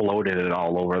exploded it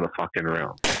all over the fucking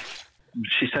room.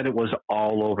 She said it was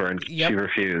all over, and she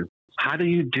refused. How do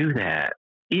you do that?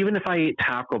 Even if I ate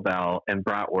Taco Bell and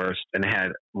bratwurst and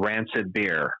had rancid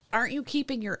beer. Aren't you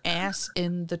keeping your ass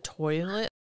in the toilet?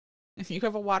 If you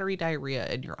have a watery diarrhea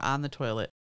and you're on the toilet,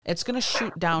 it's going to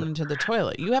shoot down into the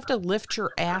toilet. You have to lift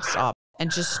your ass up and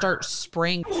just start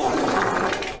spraying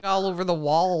all over the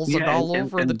walls and all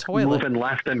over the toilet. Moving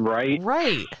left and right.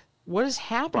 Right. What is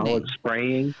happening? While it's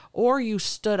spraying. Or you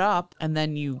stood up and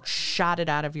then you shot it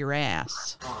out of your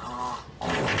ass.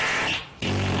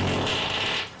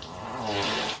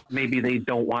 Maybe they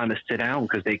don't want to sit down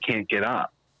because they can't get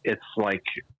up. It's like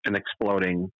an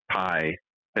exploding pie.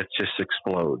 It just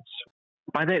explodes.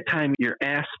 By that time, your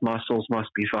ass muscles must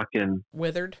be fucking...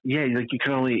 withered? Yeah, like you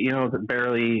can only,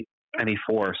 barely any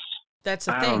force. That's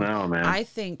the thing. I don't know, man. I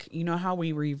think, you know how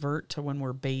we revert to when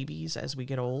we're babies as we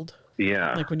get old?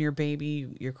 Yeah. Like when you're a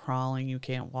baby, you're crawling, you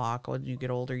can't walk. When you get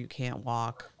older, you can't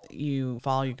walk. You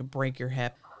fall, you can break your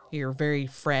hip. You're very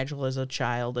fragile as a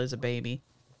child, as a baby.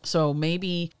 So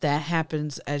maybe that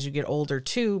happens as you get older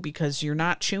too, because you're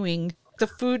not chewing. The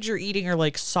foods you're eating are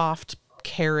like soft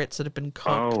carrots that have been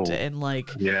cooked and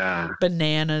like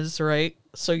bananas, right?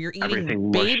 So you're eating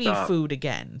baby food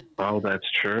again. Oh, that's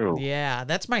true. Yeah,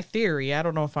 that's my theory. I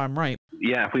don't know if I'm right.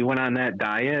 Yeah, if we went on that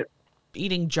diet,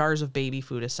 eating jars of baby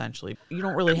food, essentially. You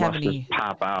don't really have any...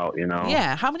 pop out,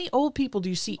 Yeah, how many old people do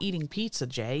you see eating pizza,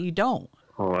 Jay? You don't.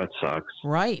 Oh, that sucks.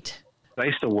 Right. I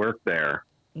used to work there,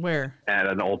 Where? At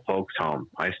an old folks home.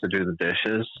 I used to do the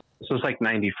dishes. This was like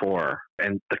 94.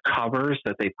 And the covers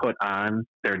that they put on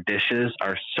their dishes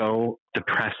are so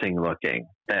depressing looking.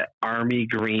 That army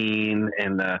green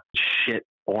and the shit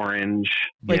orange.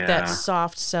 Like that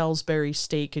soft Salisbury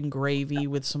steak and gravy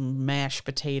with some mashed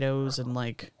potatoes and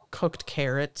like cooked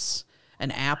carrots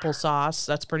and applesauce.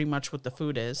 That's pretty much what the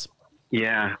food is.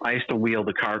 Yeah. I used to wheel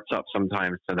the carts up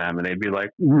sometimes to them and they'd be like,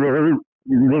 and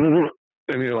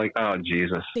you're like, oh,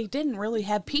 Jesus. They didn't really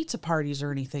have pizza parties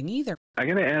or anything either. I'm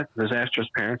going to ask Disastrous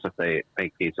parents if they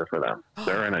make pizza for them.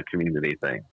 They're in a community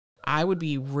thing. I would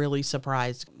be really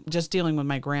surprised. Just dealing with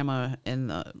my grandma in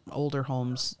the older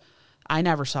homes, I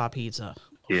never saw pizza.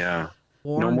 Yeah.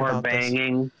 Warned no more about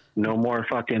banging. This. No more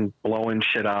fucking blowing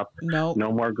shit up. No.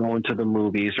 No more going to the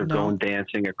movies or going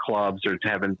dancing at clubs or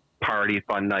having party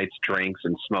fun nights, drinks,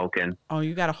 and smoking. Oh,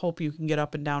 you got to hope you can get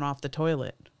up and down off the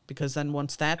toilet. Because then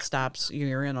once that stops,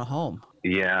 you're in a home.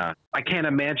 Yeah. I can't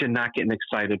imagine not getting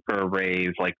excited for a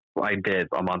rave like I did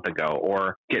a month ago,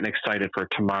 or getting excited for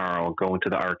tomorrow, going to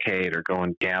the arcade or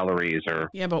going galleries or...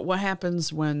 Yeah, but what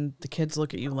happens when the kids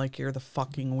look at you like you're the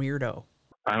fucking weirdo?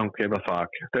 I don't give a fuck.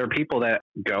 There are people that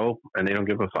go and they don't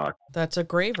give a fuck. That's a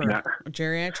graver, a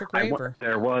geriatric graver.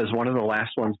 There was one of the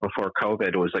last ones before COVID.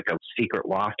 It was like a secret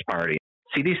loft party.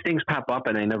 See, these things pop up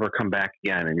and they never come back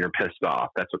again, and you're pissed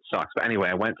off. That's what sucks. But anyway,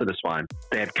 I went to this one.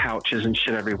 They had couches and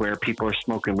shit everywhere. People are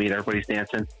smoking weed. Everybody's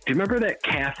dancing. Do you remember that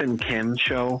Kath and Kim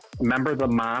show? Remember the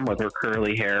mom with her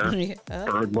curly hair,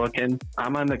 bird looking?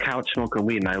 I'm on the couch smoking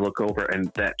weed, and I look over,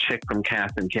 and that chick from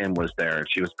Kath and Kim was there.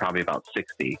 She was probably about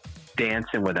 60,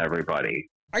 dancing with everybody.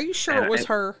 Are you sure it was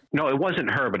her? No, it wasn't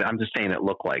her, but I'm just saying it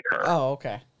looked like her. Oh,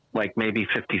 okay. Like maybe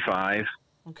 55.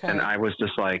 Okay. And I was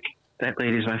just like, that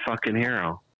lady's my fucking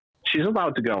hero. She's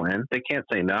allowed to go in. They can't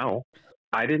say no.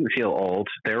 I didn't feel old.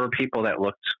 There were people that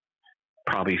looked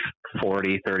probably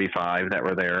 40, 35 that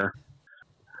were there.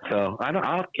 So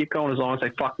I'll keep going as long as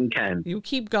I fucking can. You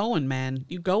keep going, man.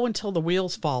 You go until the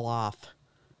wheels fall off.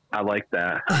 I like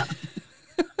that.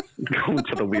 Go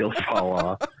until the wheels fall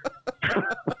off.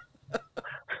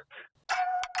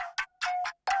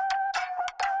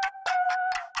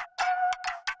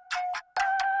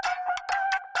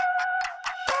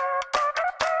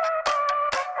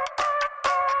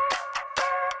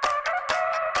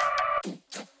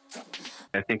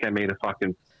 I think I made a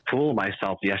fucking fool of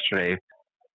myself yesterday.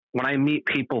 When I meet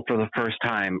people for the first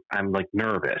time, I'm like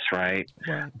nervous, right?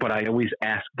 Yeah. But I always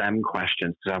ask them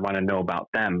questions because I want to know about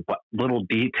them. But little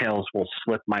details will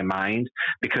slip my mind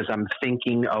because I'm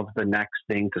thinking of the next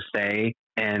thing to say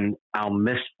and I'll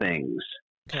miss things.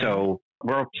 Okay. So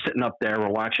we're sitting up there, we're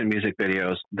watching music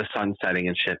videos, the sun setting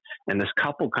and shit. And this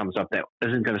couple comes up that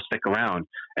isn't going to stick around.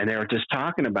 And they were just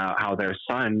talking about how their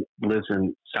son lives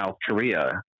in South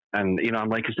Korea. And, you know, I'm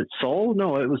like, is it Seoul?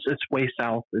 No, it's way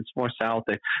south. It's more south.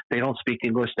 They don't speak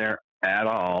English there at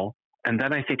all. And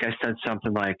then I think I said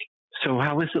something like, so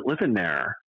how is it living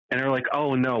there? And they're like,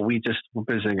 oh, no, we just were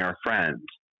visiting our friends.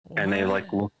 What? And they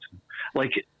like looked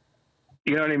like,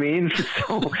 you know what I mean?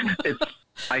 So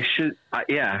I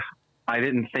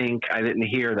didn't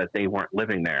hear that they weren't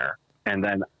living there. And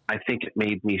then I think it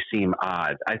made me seem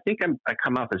odd. I think I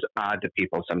come off as odd to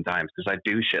people sometimes because I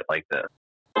do shit like this.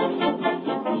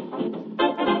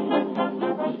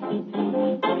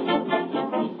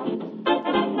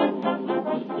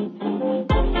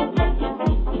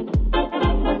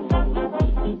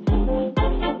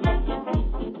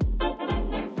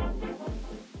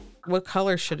 What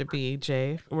color should it be,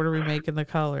 Jay? What are we making the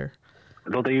color?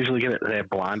 Don't they usually get it? They have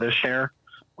blondish hair,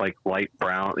 like light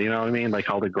brown. You know what I mean? Like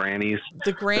all the grannies.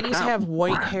 The grannies have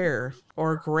white hair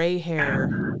or gray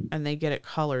hair, and they get it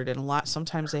colored. And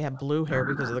sometimes they have blue hair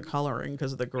because of the coloring,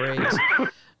 because of the grays.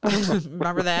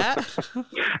 Remember that?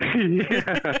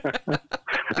 Yeah.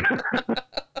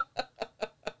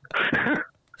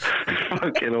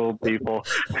 Fucking old people.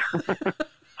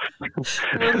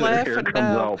 We're laughing hair comes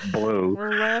now. out blue.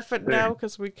 We're laughing now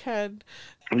because we can.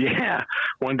 Yeah,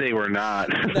 one day we're not.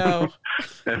 No.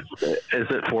 Is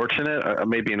it fortunate?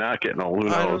 Maybe not getting old. Who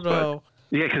knows? I don't know.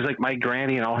 But yeah, because like my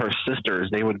granny and all her sisters,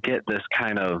 they would get this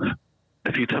kind of,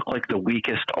 if you took like the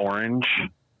weakest orange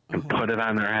and put it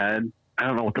on their head, I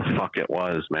don't know what the fuck it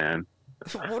was, man.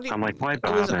 I'm like, why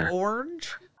bother? It was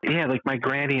orange? Yeah, like my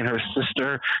granny and her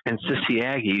sister and Sissy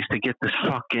Aggie used to get this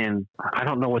fucking, I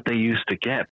don't know what they used to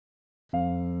get.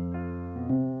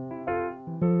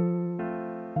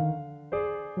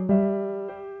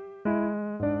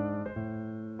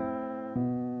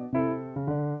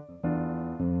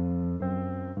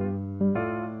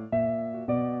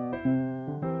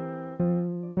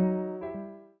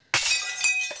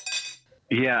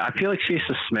 Yeah, I feel like she used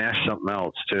to smash something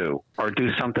else too, or do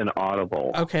something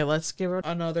audible. Okay, let's give her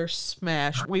another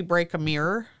smash. We break a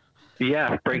mirror.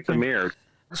 Yeah, break the mirror.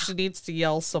 She needs to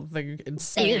yell something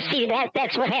insane. You see that?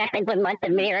 That's what happened when the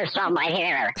mirror saw my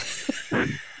hair.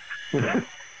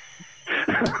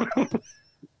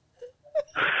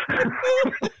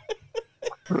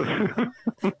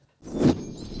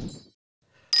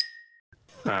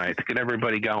 All right, to get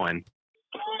everybody going.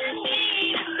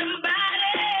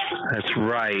 That's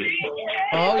right.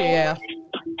 Oh yeah.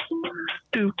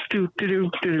 Do do do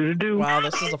do do do. Wow,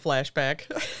 this is a flashback.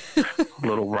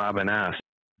 Little Robin S.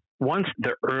 Once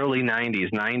the early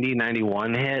 90s, 90,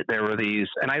 91 hit, there were these,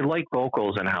 and I like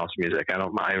vocals in house music.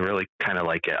 I really kind of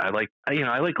like it. I like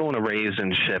going to raves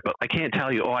and shit, but I can't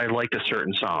tell you, I liked a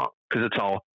certain song, because it's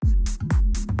all.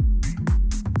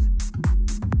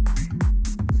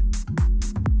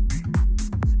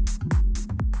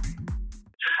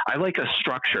 I like a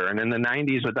structure, and in the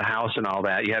 90s with the house and all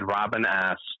that, you had Robin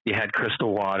S., you had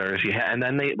Crystal Waters, and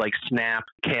then they like Snap,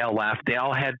 KLF, they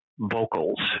all had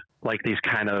vocals, like these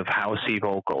kind of housey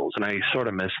vocals, and I sort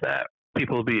of miss that.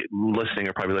 People will be listening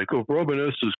are probably like, oh, Robin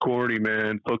S. is corny,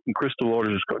 man. Fucking Crystal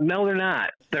Waters is corny. No, they're not.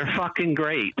 They're fucking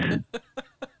great.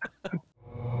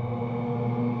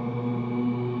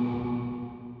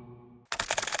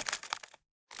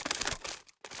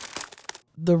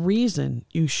 The reason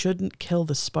you shouldn't kill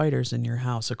the spiders in your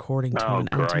house, according to an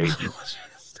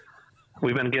entomologist.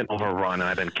 We've been getting overrun, and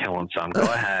I've been killing some. Go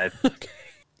ahead.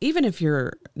 Even if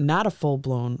you're not a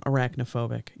full-blown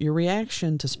arachnophobic, your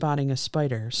reaction to spotting a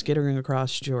spider skittering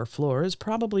across your floor is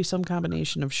probably some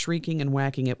combination of shrieking and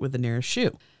whacking it with the nearest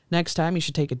shoe. Next time, you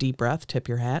should take a deep breath, tip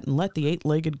your hat, and let the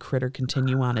eight-legged critter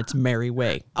continue on its merry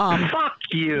way. Fuck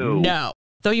you. No.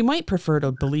 Though you might prefer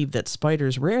to believe that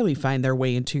spiders rarely find their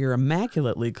way into your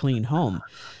immaculately clean home.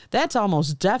 That's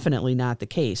almost definitely not the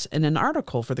case. In an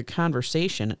article for The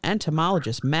Conversation,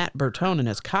 entomologist Matt Bertone and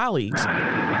his colleagues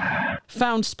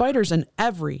found spiders in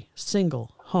every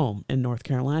single home in North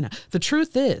Carolina. The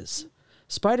truth is,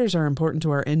 spiders are important to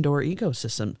our indoor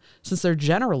ecosystem since they're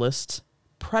generalists,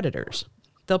 predators.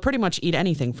 They'll pretty much eat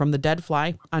anything from the dead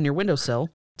fly on your windowsill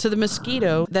to the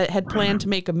mosquito that had planned to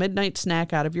make a midnight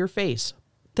snack out of your face.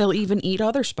 They'll even eat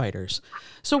other spiders.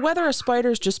 So whether a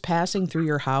spider's just passing through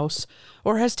your house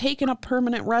or has taken up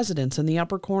permanent residence in the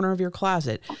upper corner of your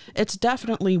closet, it's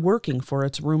definitely working for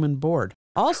its room and board.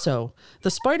 Also, the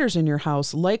spiders in your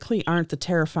house likely aren't the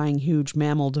terrifying huge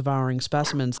mammal-devouring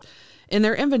specimens. In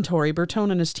their inventory,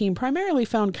 Bertone and his team primarily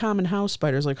found common house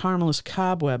spiders like harmless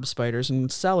cobweb spiders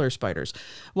and cellar spiders.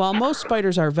 While most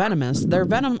spiders are venomous, their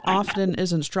venom often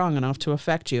isn't strong enough to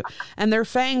affect you, and their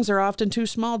fangs are often too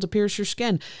small to pierce your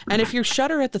skin. And if you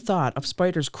shudder at the thought of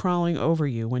spiders crawling over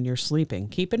you when you're sleeping,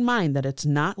 keep in mind that it's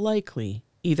not likely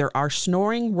either our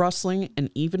snoring, rustling,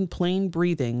 and even plain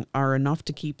breathing are enough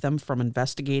to keep them from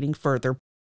investigating further.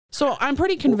 So I'm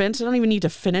pretty convinced, I don't even need to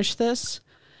finish this,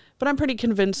 but I'm pretty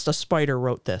convinced a spider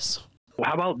wrote this.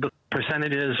 How about the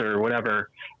percentages or whatever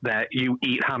that you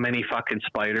eat how many fucking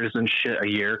spiders and shit a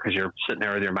year because you're sitting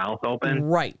there with your mouth open?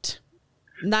 Right.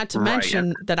 Not to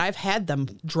mention that I've had them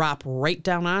drop right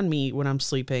down on me when I'm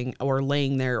sleeping or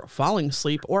laying there falling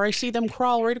asleep, or I see them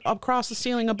crawl right across the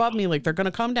ceiling above me like they're going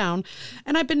to come down,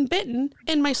 and I've been bitten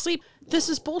in my sleep. This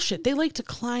is bullshit. They like to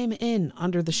climb in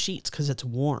under the sheets because it's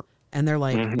warm. And they're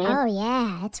like, oh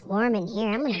yeah, it's warm in here.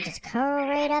 I'm going to just curl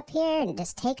right up here and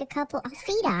just take a couple. I'll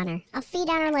feed on her. I'll feed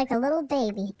on her like a little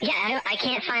baby. Yeah, I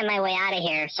can't find my way out of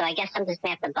here, so I guess I'm just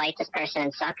going to have to bite this person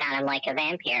and suck on him like a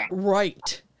vampire.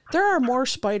 Right. There are more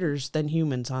spiders than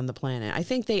humans on the planet. I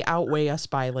think they outweigh us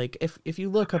by, like, if you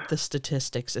look up the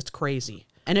statistics, it's crazy.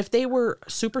 And if they were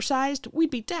supersized,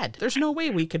 we'd be dead. There's no way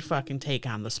we could fucking take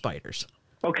on the spiders.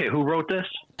 Okay, who wrote this?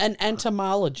 An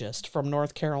entomologist from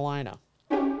North Carolina.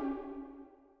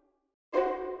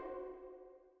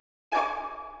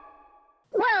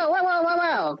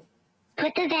 Whoa.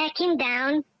 Put the vacuum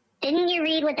down. Didn't you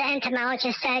read what the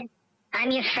entomologist said? I'm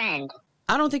your friend.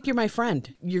 I don't think you're my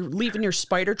friend. You're leaving your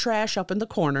spider trash up in the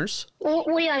corners. What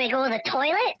do you want me to go to the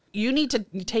toilet? You need to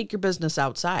take your business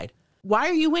outside. Why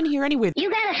are you in here anyway? You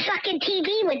got a fucking TV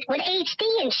with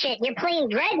HD and shit. You're playing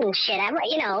Dread and shit.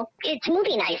 It's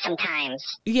movie night sometimes.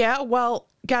 Yeah, well,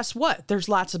 guess what? There's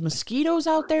lots of mosquitoes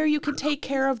out there you can take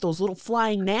care of. Those little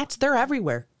flying gnats, they're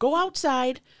everywhere. Go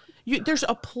outside. There's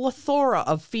a plethora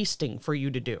of feasting for you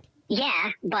to do.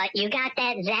 Yeah, but you got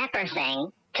that zapper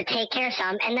thing to take care of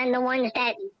some, and then the ones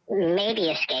that maybe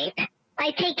escape,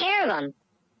 I take care of them.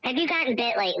 Have you gotten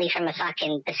bit lately from a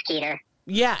fucking mosquito?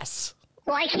 Yes.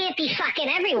 Well, I can't be fucking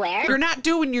everywhere. You're not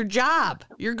doing your job.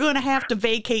 You're going to have to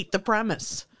vacate the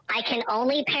premise. I can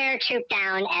only paratroop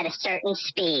down at a certain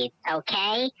speed,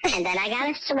 okay? And then I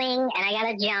gotta swing, and I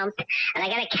gotta jump, and I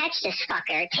gotta catch this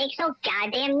fucker. It takes all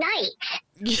goddamn night.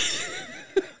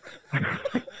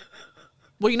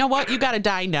 Well, you know what? You gotta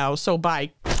die now, so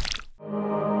bye.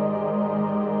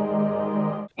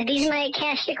 Are these my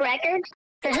Akashic records?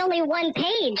 There's only one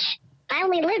page. I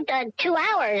only lived 2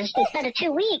 hours instead of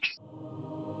 2 weeks.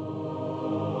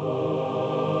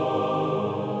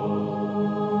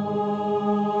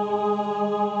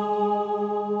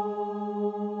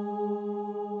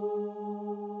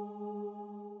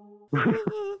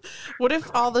 What if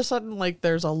all of a sudden, like,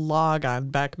 there's a log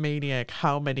on Beck Maniac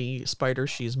how many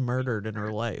spiders she's murdered in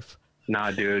her life?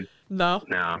 Nah, dude. No?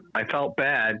 No. I felt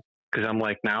bad because I'm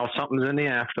like, now something's in the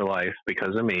afterlife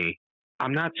because of me.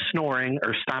 I'm not snoring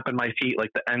or stomping my feet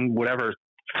like the end, whatever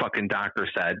fucking doctor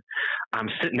said. I'm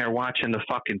sitting there watching the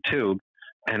fucking tube,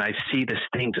 and I see this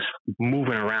thing just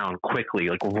moving around quickly,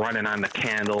 like running on the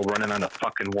candle, running on the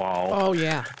fucking wall. Oh,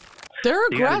 yeah. They're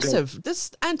aggressive. This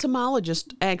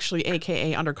entomologist, actually,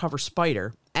 a.k.a. Undercover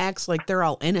Spider, acts like they're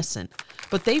all innocent,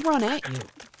 but they run at you.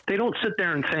 They don't sit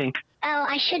there and think, oh,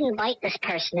 I shouldn't bite this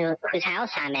person whose house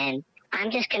I'm in.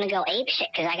 I'm just going to go apeshit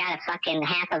because I got a fucking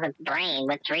half of a brain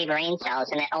with 3 brain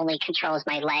cells, and it only controls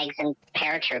my legs and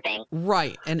paratrooping.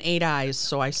 Right, and 8 eyes,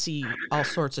 so I see all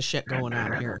sorts of shit going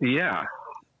on here. yeah.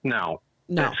 No.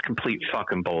 That's complete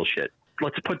fucking bullshit.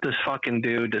 Let's put this fucking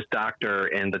dude, this doctor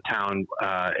in the town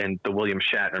in the William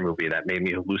Shatner movie that made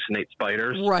me hallucinate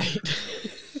spiders. Right.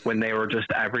 When they were just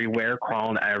everywhere,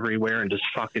 crawling everywhere and just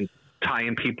fucking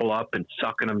tying people up and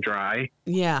sucking them dry.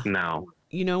 Yeah. No.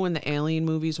 You know, in the alien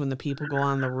movies, when the people go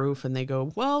on the roof and they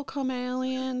go, welcome,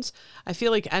 aliens. I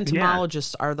feel like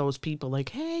entomologists are those people like,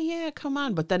 hey, yeah, come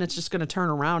on. But then it's just going to turn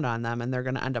around on them and they're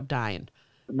going to end up dying.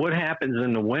 What happens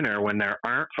in the winter when there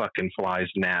aren't fucking flies,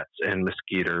 gnats, and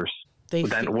mosquitoes?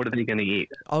 Then what are they going to eat?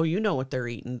 Oh, you know what they're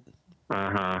eating.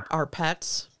 Uh-huh. Our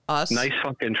pets, us. Nice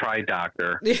fucking try,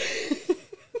 doctor.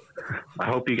 I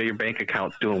hope you get your bank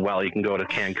account doing well. You can go to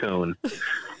Cancun.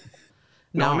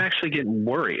 No, I'm actually getting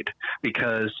worried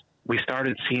because we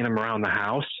started seeing them around the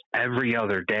house every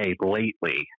other day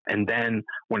lately. And then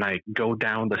when I go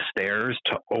down the stairs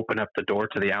to open up the door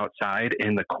to the outside,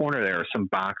 in the corner there are some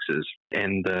boxes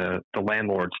in the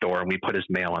landlord's door, and we put his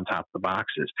mail on top of the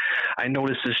boxes. I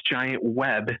noticed this giant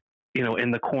web, you know,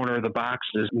 in the corner of the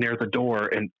boxes near the door,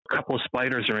 and a couple of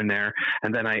spiders are in there.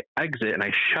 And then I exit and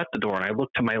I shut the door and I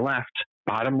look to my left,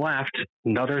 bottom left,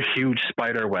 another huge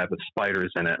spider web with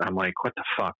spiders in it. I'm like, what the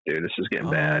fuck, dude? This is getting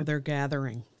bad. They're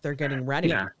gathering. They're getting ready.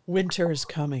 Yeah. Winter is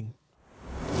coming.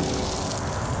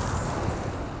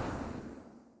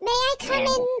 May I come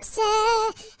in,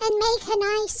 sir, and make a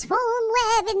nice warm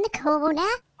web in the corner?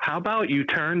 How about you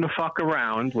turn the fuck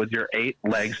around with your 8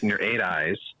 legs and your 8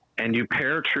 eyes, and you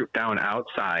paratroop down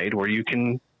outside where you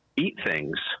can eat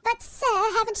things? But, sir,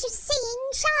 haven't you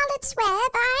seen Charlotte's Web?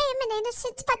 I am an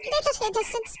innocent but little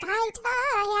innocent spider.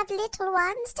 I have little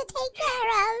ones to take care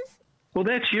of. Well,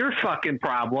 that's your fucking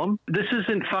problem. This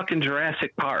isn't fucking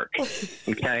Jurassic Park,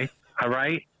 okay? All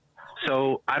right?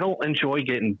 So I don't enjoy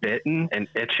getting bitten and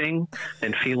itching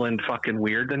and feeling fucking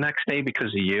weird the next day because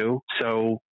of you.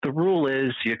 So the rule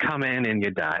is you come in and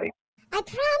you die. I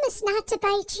promise not to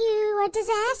bite you or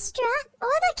Disaster or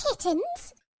the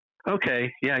kittens.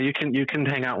 Okay, yeah, you can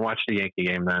hang out and watch the Yankee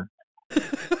game then.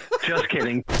 Just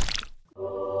kidding.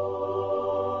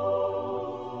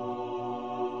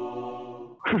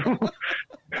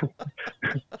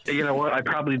 You know what? I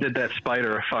probably did that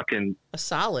spider a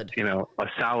solid. You know, a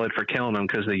solid for killing him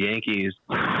because the Yankees.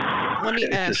 Let me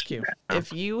ask you,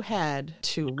 if you had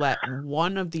to let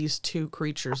one of these 2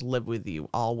 creatures live with you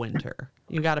all winter,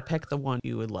 you got to pick the one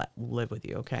you would let live with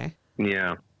you, okay?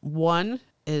 Yeah. One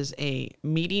is a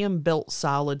medium-built,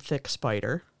 solid, thick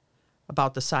spider,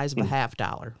 about the size of a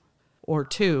 $50, or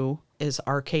 2 is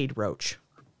arcade roach.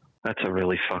 That's a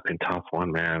really fucking tough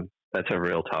one, man. That's a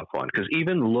real tough one. Because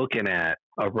even looking at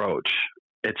a roach,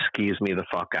 it skeeves me the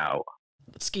fuck out.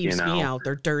 It skeeves me out.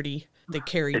 They're dirty. They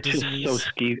carry disease. Just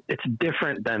so it's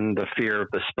different than the fear of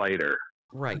the spider.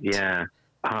 Right. Yeah.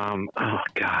 Oh,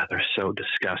 God, they're so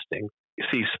disgusting. You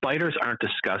see, spiders aren't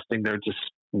disgusting. They're just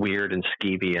weird and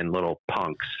skeevy and little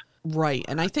punks. Right.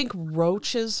 And I think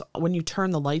roaches, when you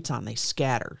turn the lights on, they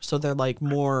scatter. So they're like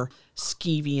more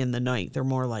skeevy in the night. They're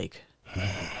more like...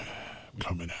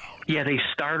 coming out. Yeah, they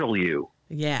startle you.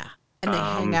 Yeah. And they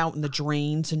hang out in the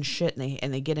drains and shit,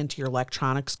 and they get into your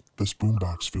electronics. This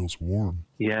boombox feels warm.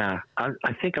 Yeah,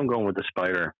 I think I'm going with the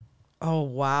spider. Oh,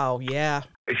 wow, yeah.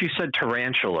 If you said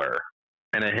tarantula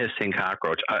and a hissing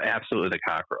cockroach, absolutely the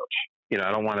cockroach. You know,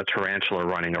 I don't want a tarantula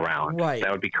running around. Right.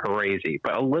 That would be crazy.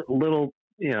 But a little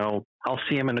you know, I'll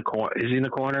see him in the corner. Is he in the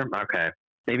corner? Okay.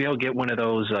 Maybe I'll get one of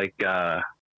those like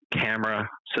camera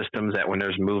systems that when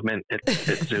there's movement, it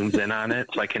zooms in on it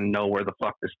so I can know where the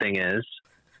fuck this thing is.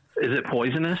 Is it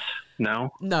poisonous?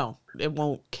 No? No, it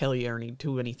won't kill you or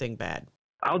do anything bad.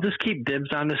 I'll just keep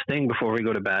dibs on this thing before we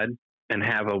go to bed and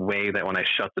have a way that when I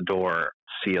shut the door,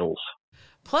 seals.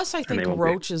 Plus, I think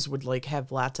roaches would like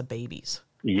have lots of babies.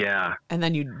 Yeah. And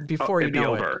then before you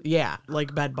know over. it, yeah,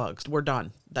 like bed bugs. We're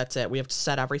done. That's it. We have to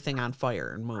set everything on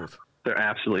fire and move. They're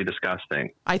absolutely disgusting.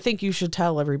 I think you should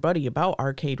tell everybody about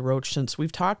Arcade Roach since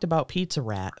we've talked about Pizza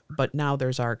Rat, but now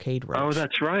there's Arcade Roach. Oh,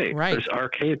 that's right. Right. There's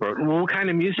Arcade Roach. Well, what kind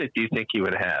of music do you think you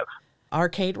would have?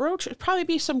 Arcade Roach? It'd probably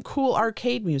be some cool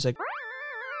arcade music.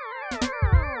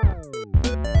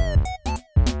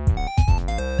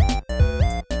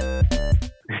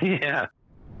 Yeah.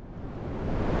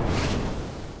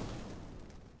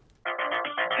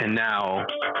 And now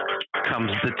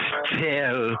comes the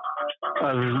tale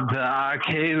of the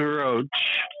Arcade Roach.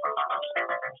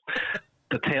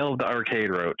 The tale of the Arcade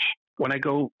Roach. When I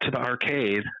go to the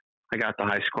arcade, I got the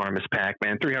high score on Miss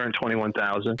Pac-Man,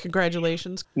 321,000.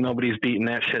 Congratulations. Nobody's beating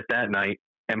that shit that night.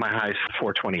 And my high's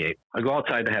 428. I go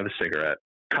outside to have a cigarette.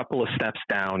 Couple of steps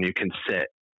down, you can sit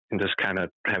and just kind of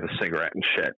have a cigarette and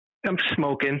shit. I'm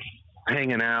smoking,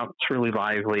 hanging out. It's really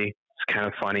lively. It's kind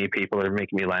of funny. People are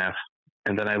making me laugh.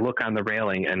 And then I look on the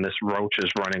railing, and this roach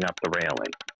is running up the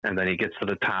railing. And then he gets to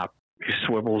the top. He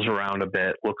swivels around a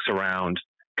bit, looks around,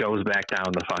 goes back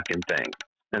down the fucking thing.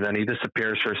 And then he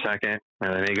disappears for a second,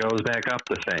 and then he goes back up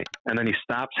the thing. And then he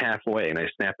stops halfway, and I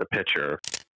snap a picture of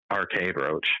Arcade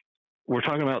Roach. We're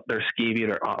talking about their skeevy,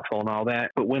 they're awful and all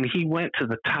that. But when he went to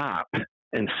the top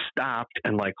and stopped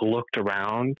and, like, looked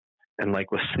around and,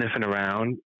 like, was sniffing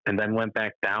around and then went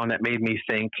back down, that made me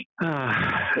think,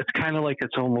 it's kind of like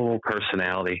its own little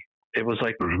personality. It was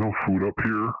like, there's no food up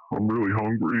here. I'm really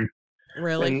hungry.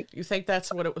 Really? You think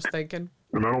that's what it was thinking?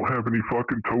 And I don't have any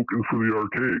fucking tokens for the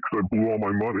arcade because I blew all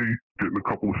my money getting a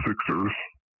couple of Sixers.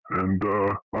 And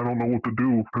I don't know what to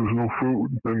do. There's no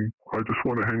food. And I just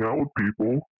want to hang out with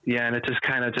people. Yeah, and it just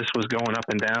kind of was going up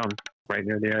and down right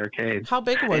near the arcade. How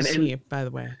big was he, by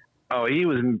the way? Oh, he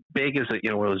was big as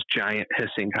those giant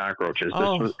hissing cockroaches.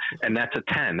 And that's a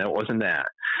 10. That wasn't that.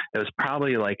 It was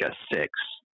probably like a 6.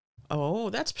 Oh,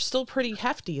 that's still pretty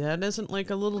hefty. That isn't like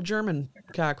a little German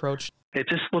cockroach. It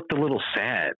just looked a little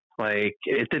sad. Like,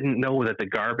 it didn't know that the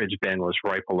garbage bin was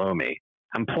right below me.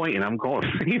 I'm pointing. I'm going.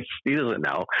 He doesn't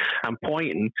know. I'm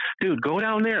pointing. Dude, go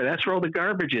down there. That's where all the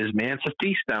garbage is, man. It's a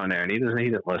feast down there. And he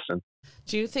didn't listen.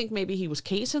 Do you think maybe he was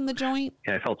casing the joint?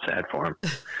 Yeah, I felt sad for him.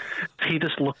 He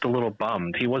just looked a little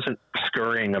bummed. He wasn't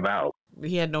scurrying about.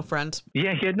 He had no friends?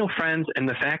 Yeah, he had no friends. And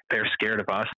the fact they're scared of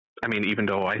us, I mean, even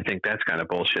though I think that's kind of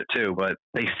bullshit too, but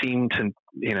they seem to,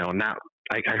 not,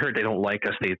 I heard they don't like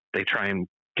us. They try and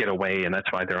get away, and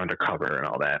that's why they're undercover and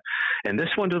all that. And this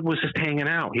one was just hanging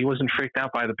out. He wasn't freaked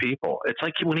out by the people. It's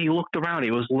like when he looked around,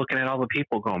 he was looking at all the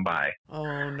people going by.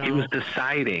 Oh, no. He was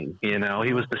deciding, he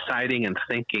was deciding and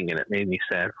thinking, and it made me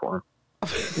sad for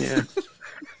him.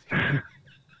 Yeah.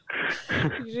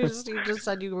 You just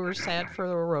said you were sad for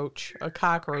a roach, a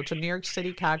cockroach, a New York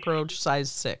City cockroach,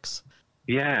 size 6.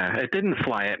 Yeah, it didn't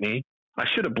fly at me. I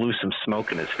should have blew some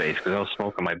smoke in his face because I was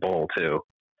smoking my bowl too.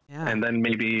 Yeah. And then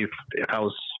maybe if I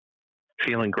was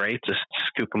feeling great, just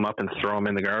scoop him up and throw him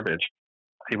in the garbage.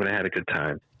 He would have had a good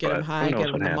time. Get him high, get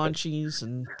him the munchies,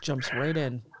 and jumps right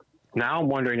in. Now I'm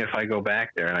wondering if I go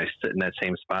back there and I sit in that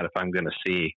same spot, if I'm going to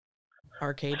see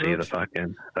Arcade Roach?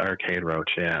 the Arcade Roach,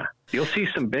 yeah. You'll see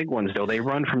some big ones, though. They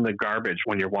run from the garbage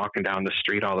when you're walking down the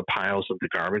street, all the piles of the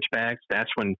garbage bags. That's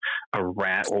when a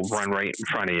rat will run right in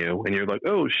front of you, and you're like,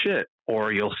 oh, shit.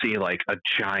 Or you'll see, like, a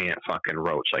giant fucking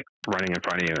roach, like, running in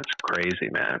front of you. It's crazy,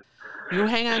 man. You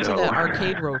hang on to that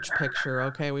Arcade Roach picture,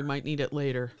 okay? We might need it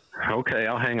later. Okay,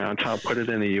 I'll hang on. I'll put it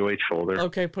in the UH folder.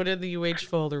 Okay, put it in the UH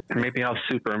folder. Maybe I'll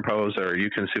superimpose, or you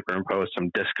can superimpose some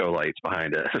disco lights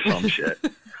behind it or some shit.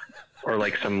 Or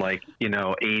like some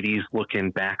 80s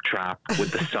looking backdrop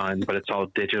with the sun, but it's all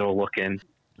digital looking.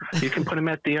 You can put them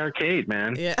at the arcade,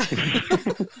 man. Yeah.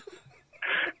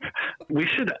 We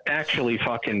should actually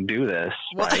fucking do this,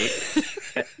 right?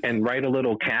 And write a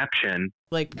little caption.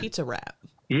 Like Pizza Rat.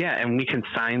 Yeah, and we can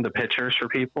sign the pictures for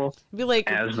people. Be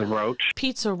like, as the roach.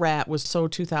 Pizza Rat was so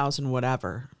 2000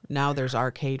 whatever. Now there's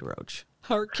Arcade Roach.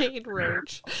 Arcade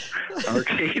Roach.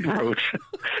 Arcade Roach.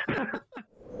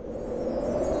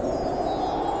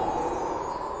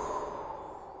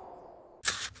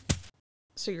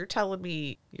 So you're telling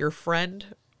me your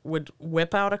friend would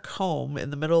whip out a comb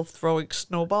in the middle of throwing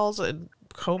snowballs and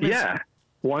comb his... Yeah,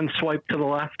 one swipe to the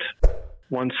left.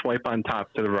 one swipe on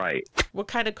top to the right. What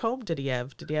kind of comb did he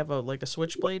have? Did he have a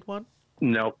switchblade one?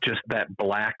 Nope, just that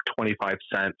black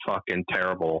 25-cent fucking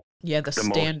terrible. Yeah, the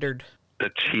standard. The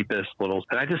cheapest little.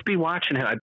 And I'd just be watching him.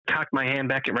 I'd cock my hand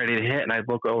back and ready to hit, and I'd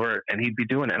look over, and he'd be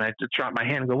doing it, and I'd just drop my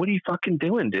hand and go, "What are you fucking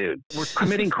doing, dude? We're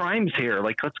committing crimes here.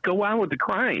 Like, let's go on with the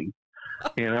crime."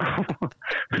 You know?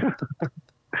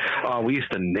 Oh, we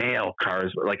used to nail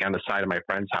cars like on the side of my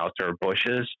friend's house. There were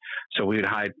bushes, so we would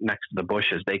hide next to the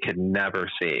bushes. They could never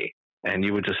see, and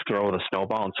you would just throw the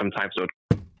snowball, and sometimes it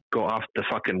would go off the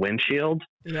fucking windshield.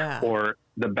 Yeah. Or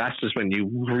the best is when you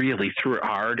really threw it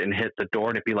hard and hit the door,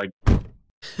 and it'd be like.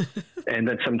 And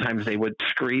then sometimes they would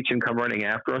screech and come running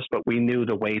after us, but we knew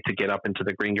the way to get up into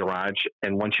the green garage.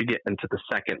 And once you get into the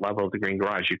second level of the green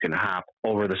garage, you can hop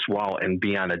over this wall and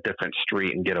be on a different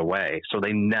street and get away. So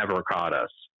they never caught us.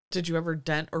 Did you ever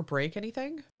dent or break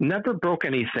anything? Never broke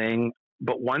anything.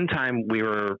 But one time we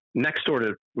were next door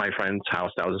to my friend's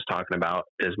house that I was just talking about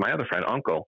is my other friend,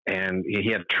 Uncle. And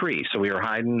he had a tree. So we were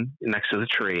hiding next to the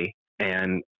tree,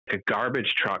 and a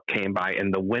garbage truck came by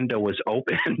and the window was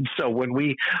open. So when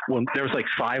there was like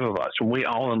 5 of us, when we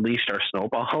all unleashed our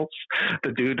snowballs,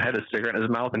 the dude had a cigarette in his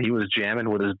mouth and he was jamming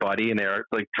with his buddy and they were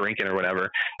like drinking or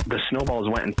whatever. The snowballs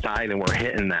went inside and were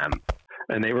hitting them,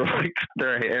 and they were like,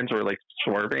 their hands were like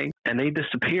swerving, and they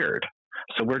disappeared.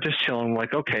 So we're just chilling,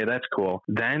 like, okay, that's cool.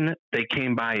 Then they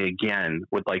came by again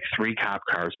with like 3 cop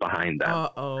cars behind them.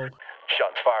 Uh-oh.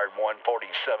 Shots fired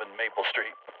 147 Maple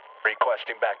Street.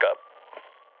 Requesting backup.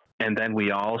 And then we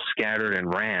all scattered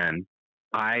and ran.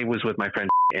 I was with my friend,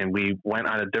 and we went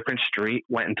on a different street,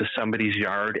 went into somebody's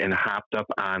yard and hopped up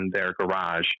on their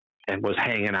garage and was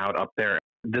hanging out up there.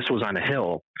 This was on a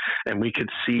hill, and we could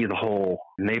see the whole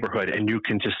neighborhood, and you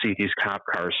can just see these cop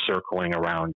cars circling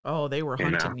around. Oh, they were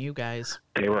hunting you guys.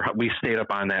 We stayed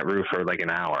up on that roof for like an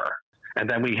hour. And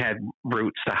then we had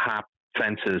routes to hop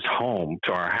fences home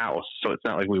to our house. So it's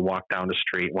not like we walked down the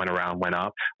street, went around, went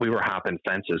up. We were hopping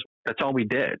fences. That's all we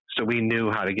did. So we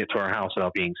knew how to get to our house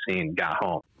without being seen, got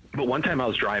home. But one time I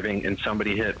was driving and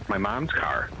somebody hit my mom's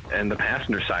car, and the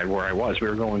passenger side where I was, we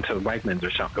were going to Wegmans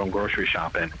or something, going grocery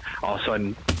shopping. All of a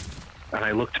sudden, and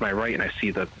I look to my right and I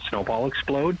see the snowball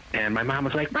explode, and my mom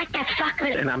was like, "What the fuck?"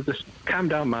 And I'm just, calm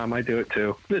down, Mom, I do it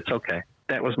too. It's okay.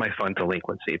 That was my fun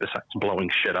delinquency besides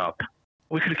blowing shit up.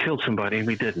 We could have killed somebody, and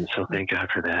we didn't, so thank God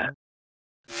for that.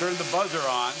 Turn the buzzer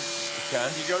on. Okay.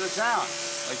 You go to town.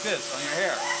 Like this, on your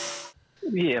hair.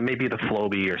 Yeah, maybe the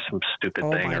Flowbee or some stupid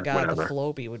thing or whatever. Oh my God, the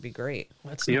Flowbee would be great.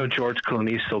 You know, George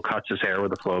Clooney still cuts his hair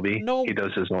with a Flowbee? No. He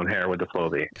does his own hair with the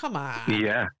Flowbee. Come on.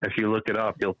 Yeah, if you look it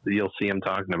up, you'll see him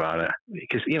talking about it.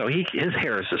 Because, you know, his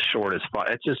hair is as short as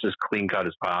it's just as clean cut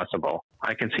as possible.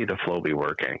 I can see the Flowbee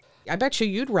working. I bet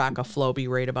you'd rock a Flowbee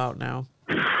right about now.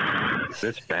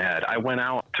 It's bad. I went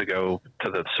out to go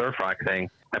to the surf rock thing.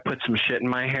 I put some shit in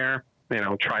my hair, you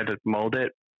know, tried to mold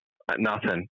it.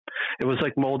 Nothing. It was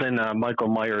like molding Michael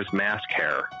Myers' mask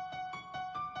hair.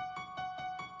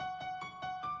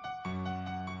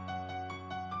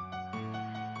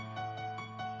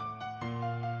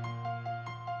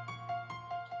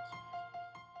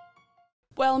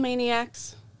 Well,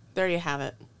 Maniacs, there you have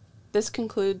it. This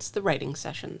concludes the writing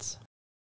sessions.